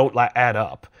numbers just don't add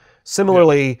up.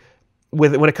 Similarly,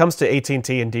 when it comes to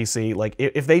AT&T and DC, like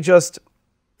if they just,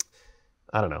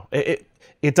 I don't know,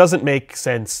 it doesn't make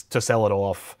sense to sell it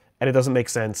off, and it doesn't make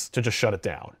sense to just shut it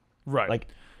down. Right. Like,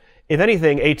 if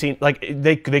anything,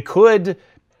 they could.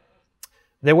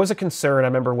 There was a concern, I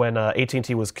remember, when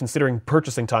AT&T was considering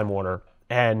purchasing Time Warner,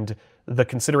 and the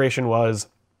consideration was,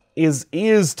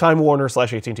 is Time Warner /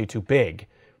 AT&T too big?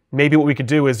 Maybe what we could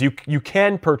do is you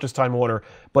can purchase Time Warner,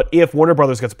 but if Warner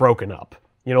Brothers gets broken up,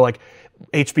 you know, like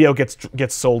HBO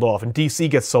gets sold off and DC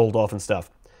gets sold off and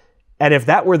stuff. And if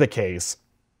that were the case,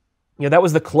 you know, that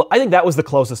was I think that was the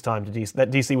closest time to DC, that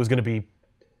DC was going to be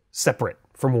separate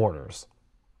from Warner's.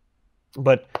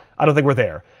 But I don't think we're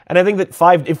there. And I think that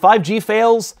if 5G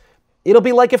fails, it'll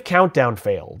be like if Countdown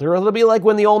failed, or it'll be like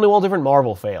when the all new, all different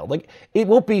Marvel failed. Like, it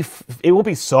won't be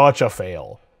such a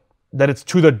fail that it's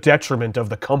to the detriment of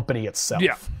the company itself.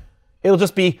 Yeah. It'll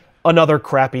just be another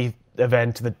crappy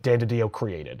event that Dan DiDio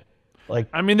created. Like,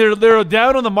 I mean, they're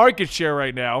down on the market share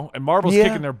right now, and Marvel's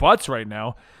kicking their butts right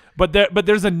now. But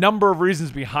there's a number of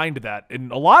reasons behind that,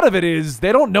 and a lot of it is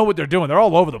they don't know what they're doing. They're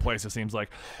all over the place, it seems like.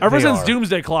 Ever since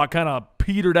Doomsday Clock kind of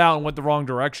petered out and went the wrong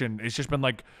direction, it's just been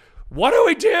like, what do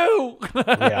we do?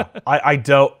 Yeah, I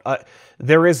don't.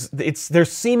 There's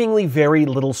seemingly very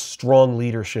little strong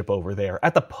leadership over there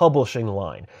at the publishing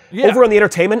line. Yeah. Over on the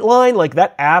entertainment line, like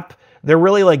that app, they're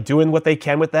really like doing what they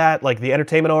can with that. Like the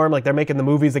entertainment arm, like they're making the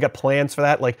movies, they got plans for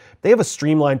that. Like they have a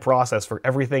streamlined process for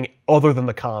everything other than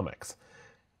the comics.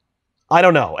 I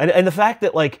don't know. And the fact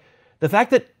that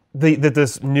that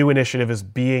this new initiative is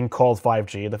being called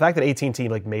 5G, the fact that AT&T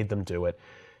like made them do it,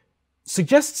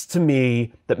 suggests to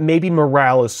me that maybe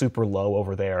morale is super low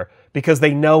over there because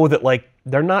they know that like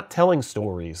they're not telling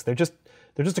stories. They're just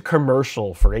a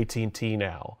commercial for AT&T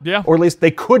now. Yeah. Or at least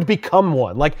they could become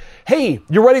one. Like, hey,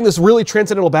 you're writing this really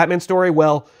transcendental Batman story?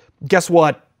 Well, guess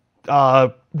what?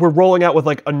 We're rolling out with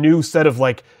like a new set of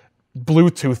like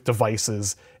Bluetooth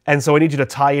devices. And so I need you to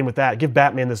tie in with that, give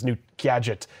Batman this new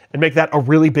gadget, and make that a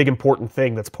really big important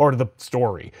thing that's part of the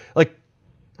story. Like,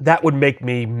 that would make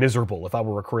me miserable if I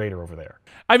were a creator over there.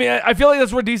 I mean, I feel like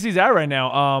that's where DC's at right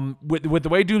now. With the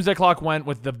way Doomsday Clock went,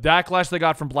 with the backlash they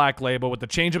got from Black Label, with the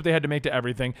change-up they had to make to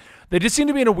everything, they just seem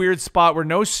to be in a weird spot where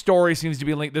no story seems to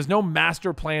be linked. There's no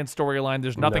master plan storyline.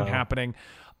 There's nothing happening.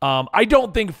 I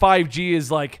don't think 5G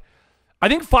is like... I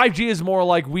think 5G is more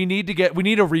like we need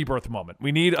a rebirth moment.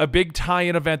 We need a big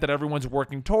tie-in event that everyone's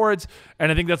working towards,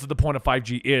 and I think that's what the point of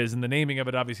 5G is. And the naming of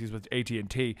it obviously is with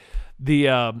AT&T.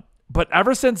 But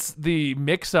ever since the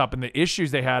mix-up and the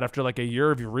issues they had after like a year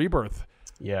of your rebirth,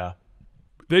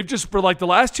 they've just for like the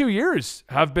last 2 years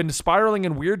have been spiraling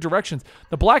in weird directions.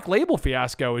 The Black Label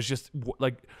fiasco is just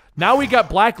like now we got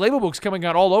Black Label books coming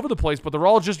out all over the place, but they're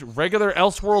all just regular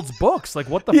Elseworlds books. Like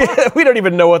what the fuck? Yeah, we don't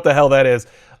even know what the hell that is.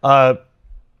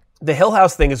 The Hill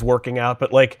House thing is working out,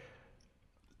 but like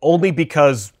only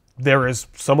because there is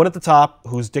someone at the top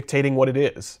who's dictating what it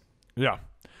is. Yeah.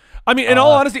 I mean, in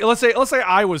all honesty, let's say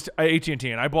I was AT&T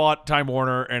and I bought Time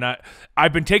Warner, and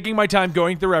I've been taking my time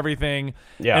going through everything.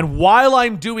 Yeah. And while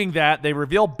I'm doing that, they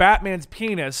reveal Batman's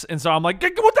penis, and so I'm like,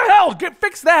 what the hell?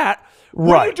 Fix that.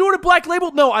 What are you doing at Black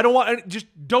Label? No, I don't want. Just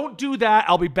don't do that.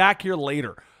 I'll be back here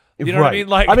later. You know what I mean?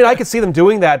 Like, I could see them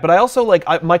doing that, but I also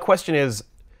my question is,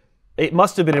 it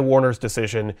must have been a Warner's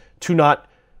decision to not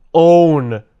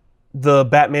own the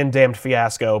Batman Damned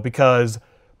fiasco, because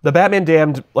the Batman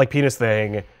Damned penis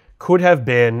thing could have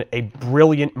been a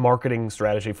brilliant marketing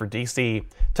strategy for DC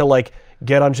to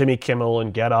get on Jimmy Kimmel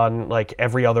and get on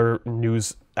every other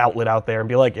news outlet out there and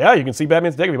be like, yeah, you can see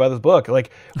Batman's dick if you buy this book.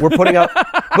 We're putting out,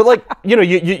 but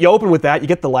you open with that, you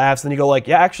get the laughs, then you go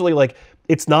yeah, actually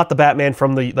it's not the Batman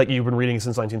from the you've been reading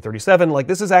since 1937.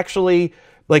 This is actually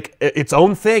its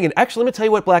own thing. And actually, let me tell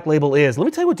you what Black Label is. Let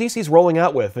me tell you what DC's rolling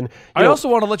out with. And I also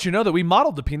want to let you know that we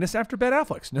modeled the penis after Ben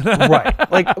Affleck's. Right.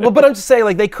 But I'm just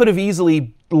saying, they could have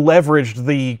easily leveraged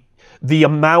the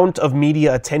amount of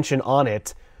media attention on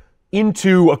it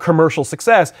into a commercial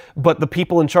success. But the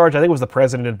people in charge, I think it was the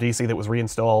president of DC that was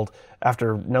reinstalled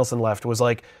after Nelson left, was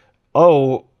like,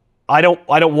 oh, I don't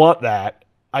want that.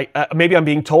 Maybe I'm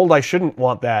being told I shouldn't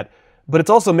want that. But it's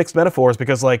also mixed metaphors,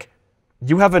 because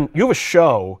you have a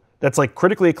show that's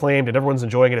critically acclaimed and everyone's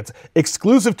enjoying it. It's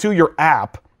exclusive to your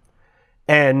app,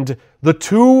 and the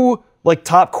two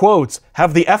top quotes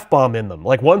have the F-bomb in them.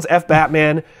 One's F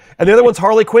Batman, and the other one's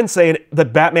Harley Quinn saying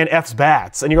that Batman F's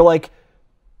bats. And you're like,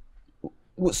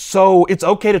 so it's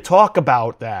okay to talk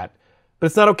about that, but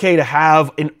it's not okay to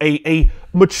have a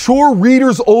mature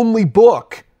readers only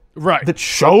book that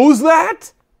shows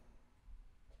that?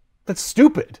 That's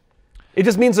stupid. It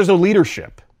just means there's no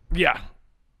leadership. Yeah.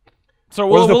 So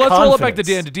let's roll it back to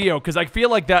Dan DiDio, because I feel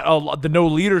like that the no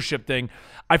leadership thing,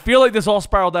 I feel like this all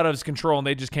spiraled out of his control, and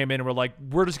they just came in and were like,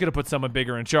 we're just going to put someone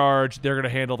bigger in charge. They're going to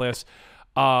handle this.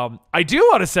 I do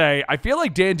want to say, I feel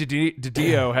like Dan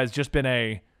DiDio has just been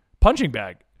a punching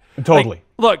bag. Totally.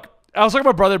 Look, I was talking to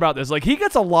my brother about this. He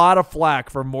gets a lot of flack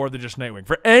for more than just Nightwing.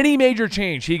 For any major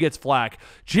change, he gets flack.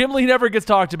 Jim Lee never gets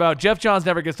talked about. Jeff Johns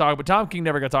never gets talked about. Tom King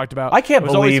never got talked about. I can't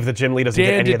believe that Jim Lee doesn't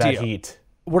get any of that heat.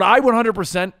 What I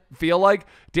 100% feel like,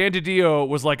 Dan DiDio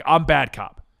was like, I'm bad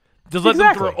cop. Just let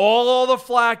them throw all the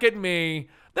flack at me.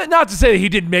 Not to say that he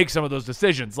didn't make some of those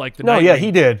decisions, yeah,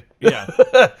 he did.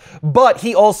 Yeah. But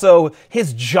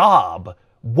his job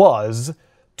was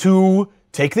to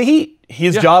take the heat.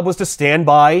 His job was to stand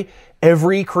by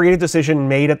every creative decision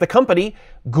made at the company,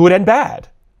 good and bad.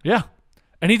 Yeah.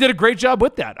 And he did a great job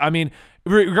with that. I mean,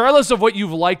 regardless of what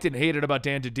you've liked and hated about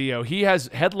Dan DiDio, he has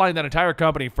headlined that entire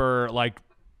company for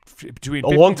between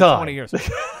 15 long to time. 20 years.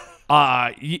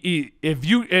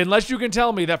 Unless you can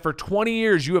tell me that for 20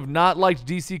 years you have not liked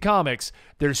DC Comics,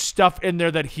 there's stuff in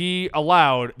there that he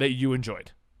allowed that you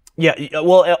enjoyed. Yeah,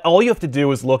 well, all you have to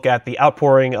do is look at the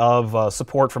outpouring of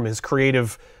support from his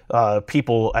creative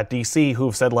people at DC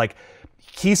who've said,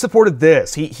 he supported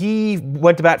this. He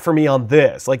went to bat for me on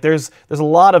this. There's a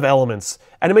lot of elements.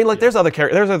 And I mean, there's other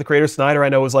creators. Snyder, I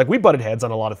know, was we butted heads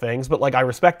on a lot of things, but I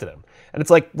respected him. And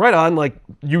it's right on.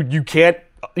 You can't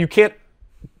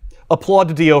applaud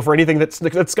DiDio for anything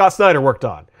that Scott Snyder worked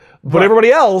on. But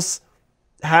everybody else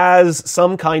has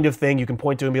some kind of thing you can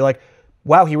point to and be like,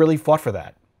 wow, he really fought for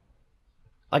that.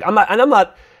 I don't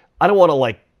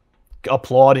want to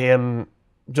applaud him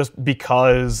just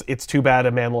because it's too bad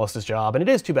a man lost his job, and it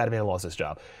is too bad a man lost his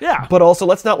job. Yeah. But also,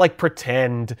 let's not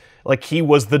pretend he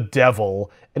was the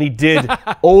devil and he did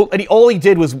all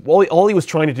he was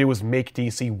trying to do was make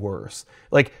DC worse.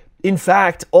 In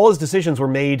fact, all his decisions were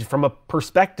made from a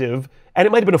perspective, and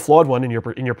it might have been a flawed one in your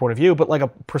point of view, but a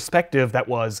perspective that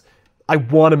was, I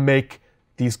want to make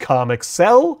these comics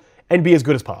sell and be as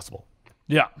good as possible.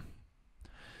 Yeah.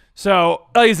 So,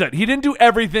 like I said, he didn't do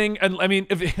everything. And I mean,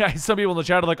 some people in the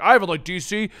chat are like, I haven't liked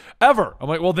DC ever. I'm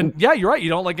like, well, then, yeah, you're right. You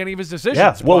don't like any of his decisions.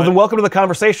 Yeah. Well, then welcome to the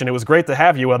conversation. It was great to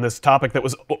have you on this topic that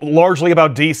was largely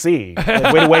about DC.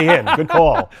 Way to weigh in. Good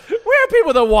call. We have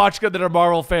people that watch that are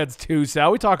Marvel fans too,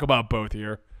 Sal. We talk about both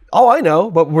here. Oh, I know.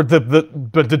 But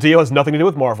the deal has nothing to do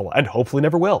with Marvel, and hopefully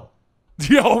never will.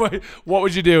 Yo, what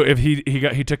would you do if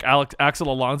he took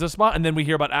Axel Alonso's spot, and then we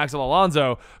hear about Axel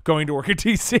Alonso going to work at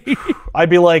DC? I'd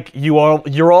be like,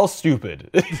 you're all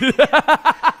stupid.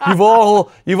 you've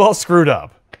all screwed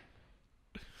up.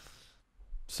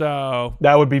 So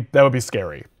that would be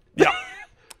scary. Yeah.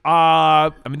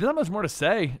 I mean, there's not much more to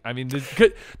say. I mean,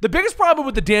 the biggest problem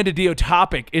with the Dan DiDio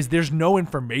topic is there's no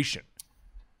information.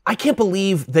 I can't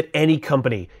believe that any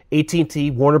company,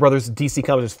 AT&T, Warner Brothers, DC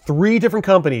Comics, 3 different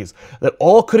companies that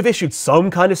all could have issued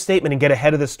some kind of statement and get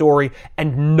ahead of this story,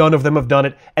 and none of them have done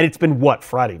it. And it's been what,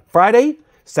 Friday?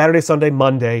 Saturday, Sunday,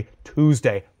 Monday,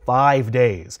 Tuesday, 5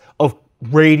 days of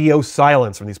radio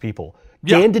silence from these people.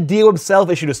 Yeah. Dan DiDio himself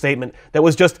issued a statement that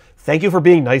was just, thank you for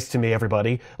being nice to me,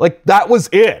 everybody. Like, that was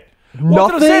it. Well,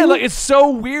 Nothing. I'm saying, like, it's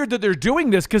so weird that they're doing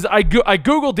this because I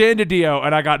googled Dan DiDio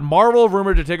and I got Marvel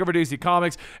rumored to take over DC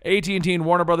Comics, AT&T and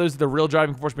Warner Brothers, the real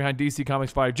driving force behind DC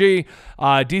Comics 5G,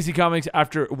 DC Comics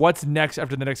after what's next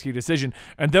after the next key decision,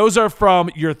 and those are from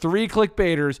your three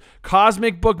clickbaiters,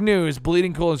 Cosmic Book News,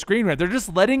 Bleeding Cool, and Screen Rant. They're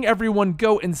just letting everyone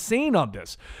go insane on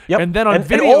this. Yep. And then on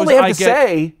videos, and all they have to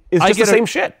say is just the same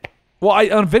shit. Well,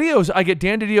 on videos, I get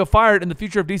Dan DiDio fired and the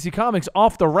future of DC Comics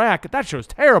off the rack. That show's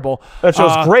terrible. That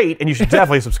show's great, and you should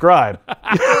definitely subscribe.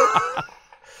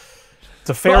 It's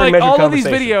a fair and measured all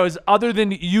conversation. of these videos, other than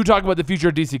you talking about the future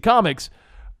of DC Comics,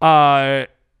 and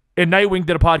Nightwing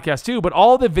did a podcast too, but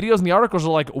all the videos and the articles are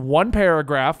like one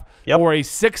paragraph or a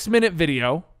 6-minute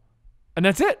video, and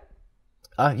that's it.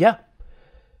 Yeah,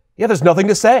 there's nothing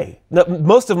to say.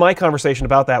 Most of my conversation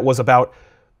about that was about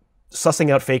sussing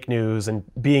out fake news and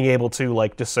being able to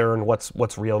like discern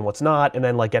what's real and what's not, and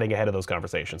then like getting ahead of those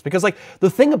conversations. Because like the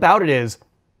thing about it is,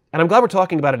 and I'm glad we're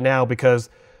talking about it now because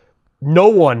no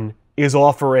one is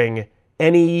offering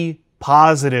any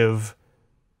positive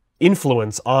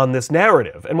influence on this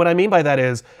narrative. And what I mean by that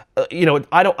is,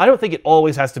 I don't think it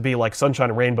always has to be like sunshine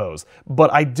and rainbows,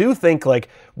 but I do think like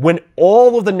when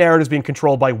all of the narrative is being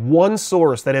controlled by one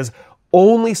source that is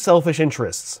only selfish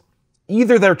interests,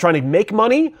 either they're trying to make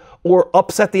money or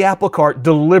upset the apple cart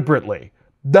deliberately.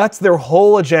 That's their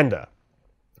whole agenda.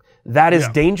 That is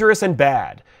dangerous and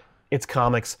bad. It's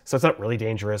comics, so it's not really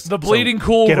dangerous. The Bleeding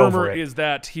Cool rumor is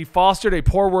that he fostered a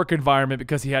poor work environment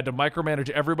because he had to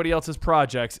micromanage everybody else's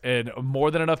projects, and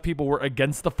more than enough people were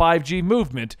against the 5G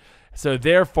movement. So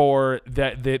therefore,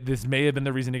 this may have been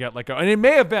the reason he got let go. And it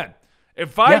may have been.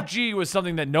 If 5G was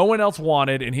something that no one else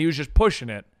wanted and he was just pushing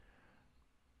it,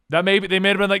 they may have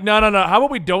been like, no. How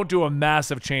about we don't do a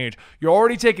massive change? You're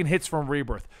already taking hits from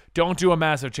Rebirth. Don't do a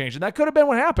massive change. And that could have been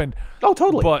what happened. Oh,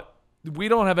 totally. But we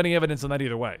don't have any evidence on that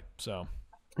either way. So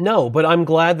no, but I'm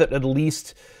glad that at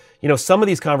least, some of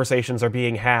these conversations are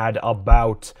being had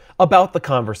about the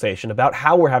conversation, about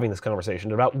how we're having this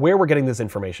conversation, about where we're getting this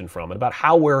information from, and about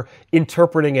how we're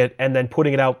interpreting it and then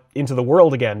putting it out into the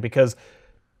world again. Because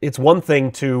it's one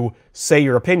thing to say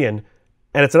your opinion,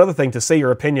 and it's another thing to say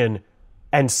your opinion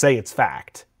and say it's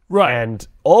fact. Right. And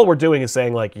all we're doing is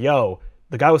saying like, yo,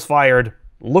 the guy was fired.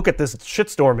 Look at this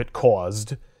shitstorm it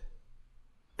caused.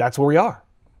 That's where we are.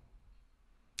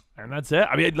 And that's it.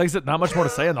 I mean, like I said, not much more to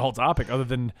say on the whole topic other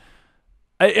than,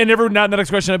 and the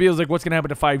next question I'd be was like, what's going to happen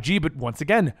to 5G? But once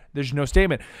again, there's no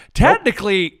statement.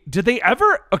 Technically, did they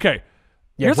ever, okay,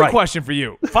 here's a question for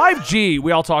you. 5G,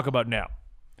 we all talk about now.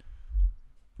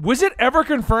 Was it ever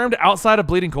confirmed outside of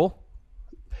Bleeding Cool?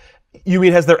 You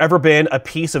mean, has there ever been a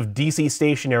piece of DC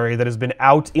stationery that has been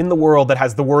out in the world that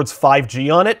has the words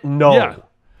 5G on it? No. Yeah.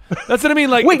 That's what I mean.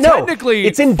 Like, wait, technically, no.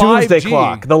 It's in 5G, Doomsday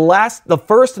Clock. The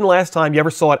first and last time you ever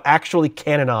saw it actually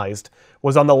canonized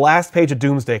was on the last page of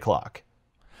Doomsday Clock.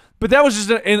 But that was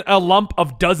just a lump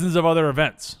of dozens of other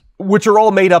events, which are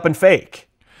all made up and fake.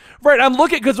 Right. I'm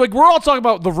looking because like we're all talking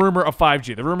about the rumor of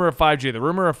 5G, the rumor of 5G, the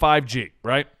rumor of 5G.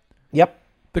 Right. Yep.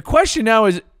 The question now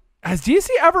is, has DC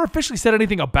ever officially said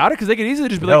anything about it? Because they could easily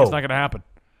just be like, it's not going to happen.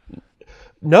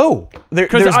 No.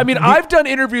 Because, I mean, I've done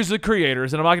interviews with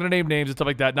creators, and I'm not going to name names and stuff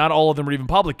like that. Not all of them are even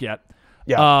public yet.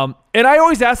 Yeah. And I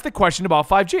always ask the question about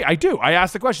 5G. I do. I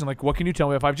ask the question, like, what can you tell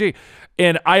me about 5G?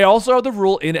 And I also have the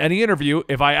rule in any interview,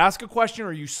 if I ask a question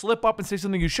or you slip up and say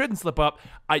something you shouldn't slip up,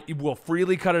 I will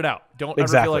freely cut it out. Don't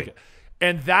ever feel like it.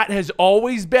 And that has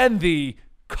always been the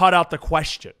cut out the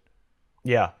question.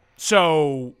 Yeah.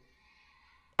 So...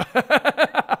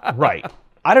 Right.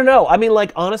 I don't know. I mean,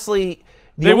 like, honestly...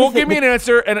 They won't give me an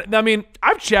answer, and I mean,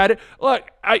 I've chatted. Look,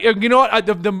 you know what?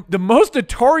 The most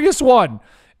notorious one,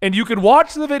 and you can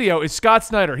watch the video, is Scott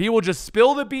Snyder. He will just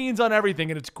spill the beans on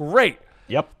everything, and it's great.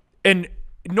 Yep. And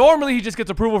normally he just gets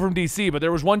approval from DC, but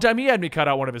there was one time he had me cut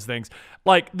out one of his things.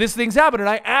 Like, this thing's happened, and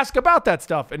I ask about that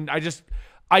stuff, and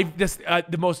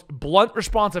the most blunt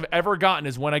response I've ever gotten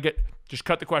is when I get, just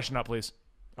cut the question out, please.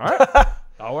 All right.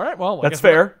 All right. Well, that's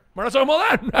fair. We're not talking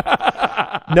about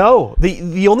that. No,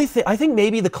 the only thing, I think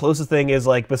maybe the closest thing is,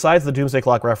 like, besides the Doomsday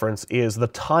Clock reference, is the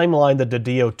timeline that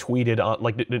DiDio tweeted on,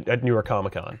 like, at New York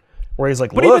Comic Con, where he's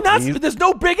like, but even that's, there's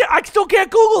no big, I still can't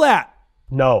Google that.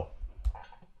 No.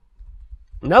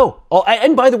 Oh,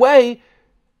 and by the way,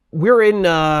 we're in,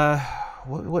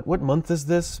 what month is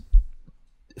this?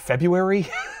 February?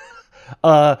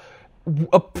 A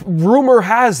rumor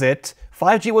has it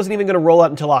 5G wasn't even going to roll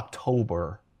out until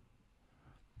October.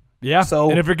 Yeah. So,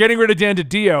 and if you're getting rid of Dan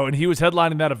DiDio and he was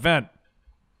headlining that event,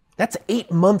 That's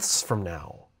 8 months from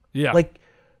now. Yeah. Like,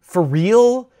 for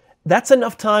real? That's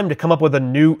enough time to come up with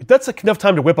that's enough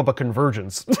time to whip up a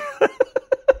convergence.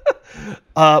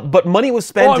 But money was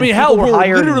spent, and people were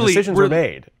hired, and decisions were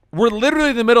made. We're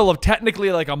literally in the middle of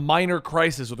technically like a minor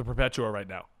crisis with the Perpetua right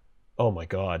now. Oh my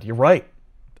God, you're right.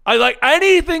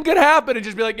 Anything could happen and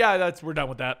just be like, yeah, we're done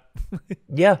with that.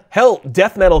 Yeah. Hell,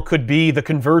 death metal could be the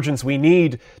convergence we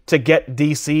need to get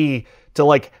DC to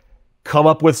like come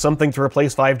up with something to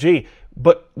replace 5G.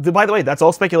 But by the way, that's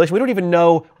all speculation. We don't even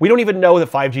know that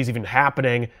 5G is even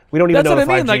happening. We don't even know that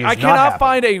 5G is not happening. I cannot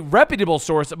find a reputable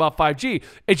source about 5G.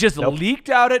 It just leaked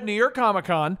out at New York Comic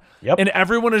Con, and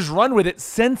everyone has run with it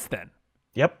since then.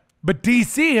 Yep. But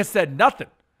DC has said nothing.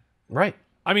 Right.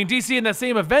 I mean, DC in that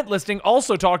same event listing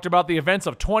also talked about the events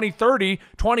of 2030,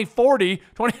 2040,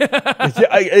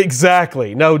 Yeah,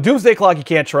 exactly. No, Doomsday Clock you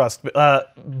can't trust.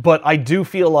 But I do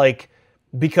feel like,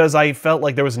 because I felt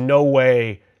like there was no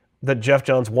way that Jeff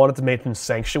Johns wanted to make him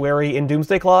Sanctuary in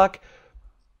Doomsday Clock,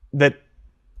 that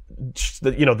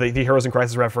the Heroes in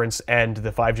Crisis reference and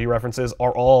the 5G references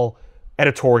are all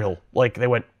editorial. Like, they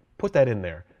went, put that in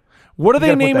there. What are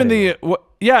they naming the...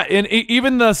 Yeah, and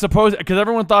even the supposed... Because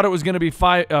everyone thought it was going to be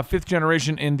 5th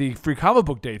generation in the Free Comic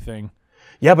Book Day thing.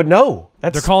 Yeah, but no.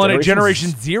 They're calling it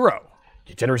Generation Zero.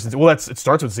 Well, it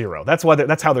starts with 0. That's why.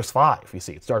 That's how there's 5, you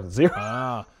see. It starts with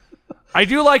 0. I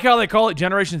do like how they call it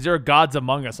Generation Zero Gods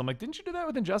Among Us. I'm like, didn't you do that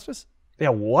with Injustice? Yeah,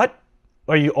 what?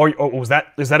 Is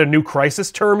that a new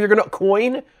Crisis term you're going to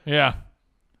coin? Yeah.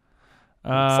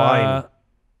 Fine.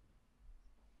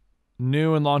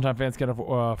 New and longtime fans can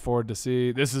afford to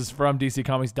see. This is from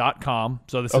DCComics.com.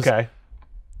 So this is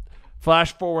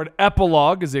Flash Forward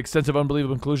Epilogue is the extensive,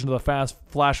 unbelievable inclusion of the fast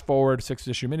Flash Forward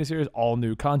 6th-issue miniseries. All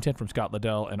new content from Scott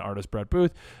Liddell and artist Brett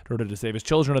Booth. In order to save his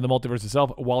children and the multiverse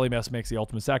itself, Wally West makes the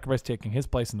ultimate sacrifice, taking his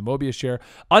place in the Mobius chair.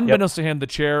 Unbeknownst to him, the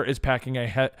chair is packing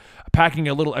a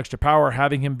little extra power,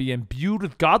 having him be imbued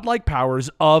with godlike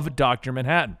powers of Dr.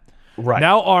 Manhattan. Right.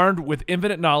 Now armed with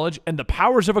infinite knowledge and the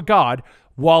powers of a god,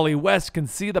 Wally West can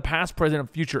see the past, present, and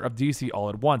future of DC all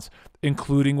at once,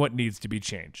 including what needs to be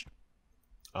changed.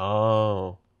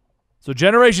 Oh. So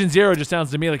Generation Zero just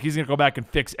sounds to me like he's going to go back and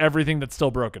fix everything that's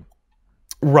still broken.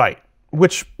 Right.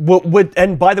 Which would,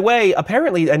 and by the way,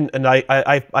 apparently, and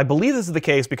I believe this is the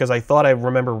case because I thought I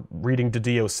remember reading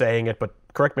DiDio saying it, but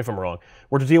correct me if I'm wrong,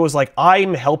 where DiDio was like,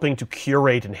 I'm helping to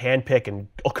curate and handpick and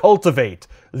cultivate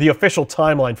the official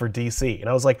timeline for DC. And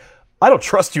I was like, I don't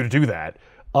trust you to do that.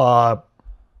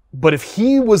 But if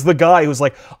he was the guy who's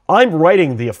like, I'm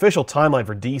writing the official timeline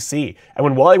for DC, and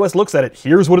when Wally West looks at it,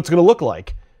 here's what it's going to look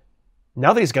like.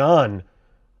 Now that he's gone,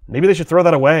 maybe they should throw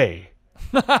that away.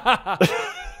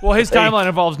 Well, his timeline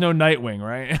involves no Nightwing,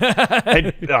 right?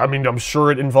 I mean, I'm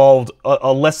sure it involved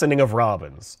a lessening of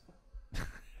Robins.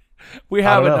 We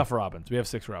have enough Robins. We have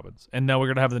 6 Robins. And now we're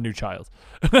going to have the new child.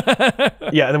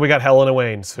 Yeah, and then we got Helena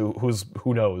Waynes,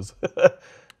 who knows.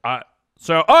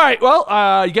 So, all right,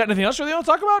 well, you got anything else you want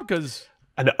to talk about? Because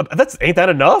ain't that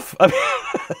enough? I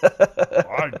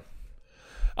mean,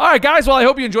 all right, guys. Well, I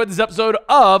hope you enjoyed this episode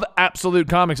of Absolute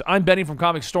Comics. I'm Benny from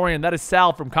Comic Story, and that is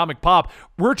Sal from Comic Pop.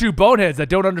 We're two boneheads that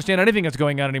don't understand anything that's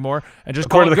going on anymore, and just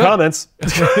according to the comments.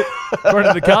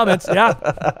 According to the comments,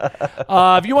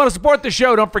 yeah. If you want to support the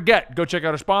show, don't forget, go check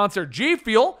out our sponsor, G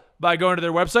Fuel, by going to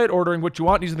their website, ordering what you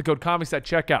want, using the code comics at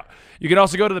checkout. You can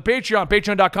also go to the Patreon,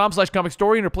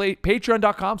 patreon.com/comicstory, or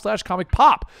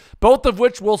patreon.com/comicpop, both of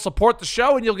which will support the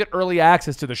show, and you'll get early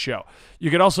access to the show.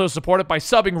 You can also support it by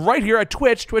subbing right here at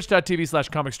Twitch,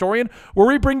 twitch.tv/comicstorian, where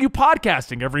we bring you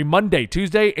podcasting every Monday,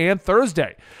 Tuesday, and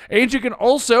Thursday. And you can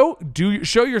also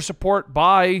show your support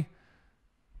by,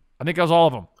 I think that was all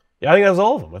of them. Yeah, I think that was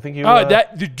all of them. I think you...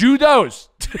 do those.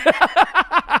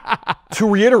 To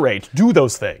reiterate, do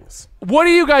those things. What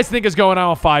do you guys think is going on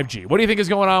with 5G? What do you think is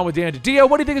going on with Dan DiDio?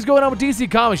 What do you think is going on with DC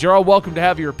Comics? You're all welcome to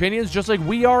have your opinions, just like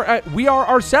we are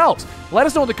ourselves. Let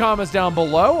us know in the comments down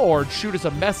below, or shoot us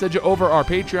a message over our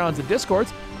Patreons and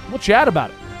Discords. We'll chat about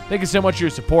it. Thank you so much for your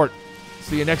support.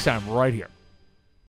 See you next time right here.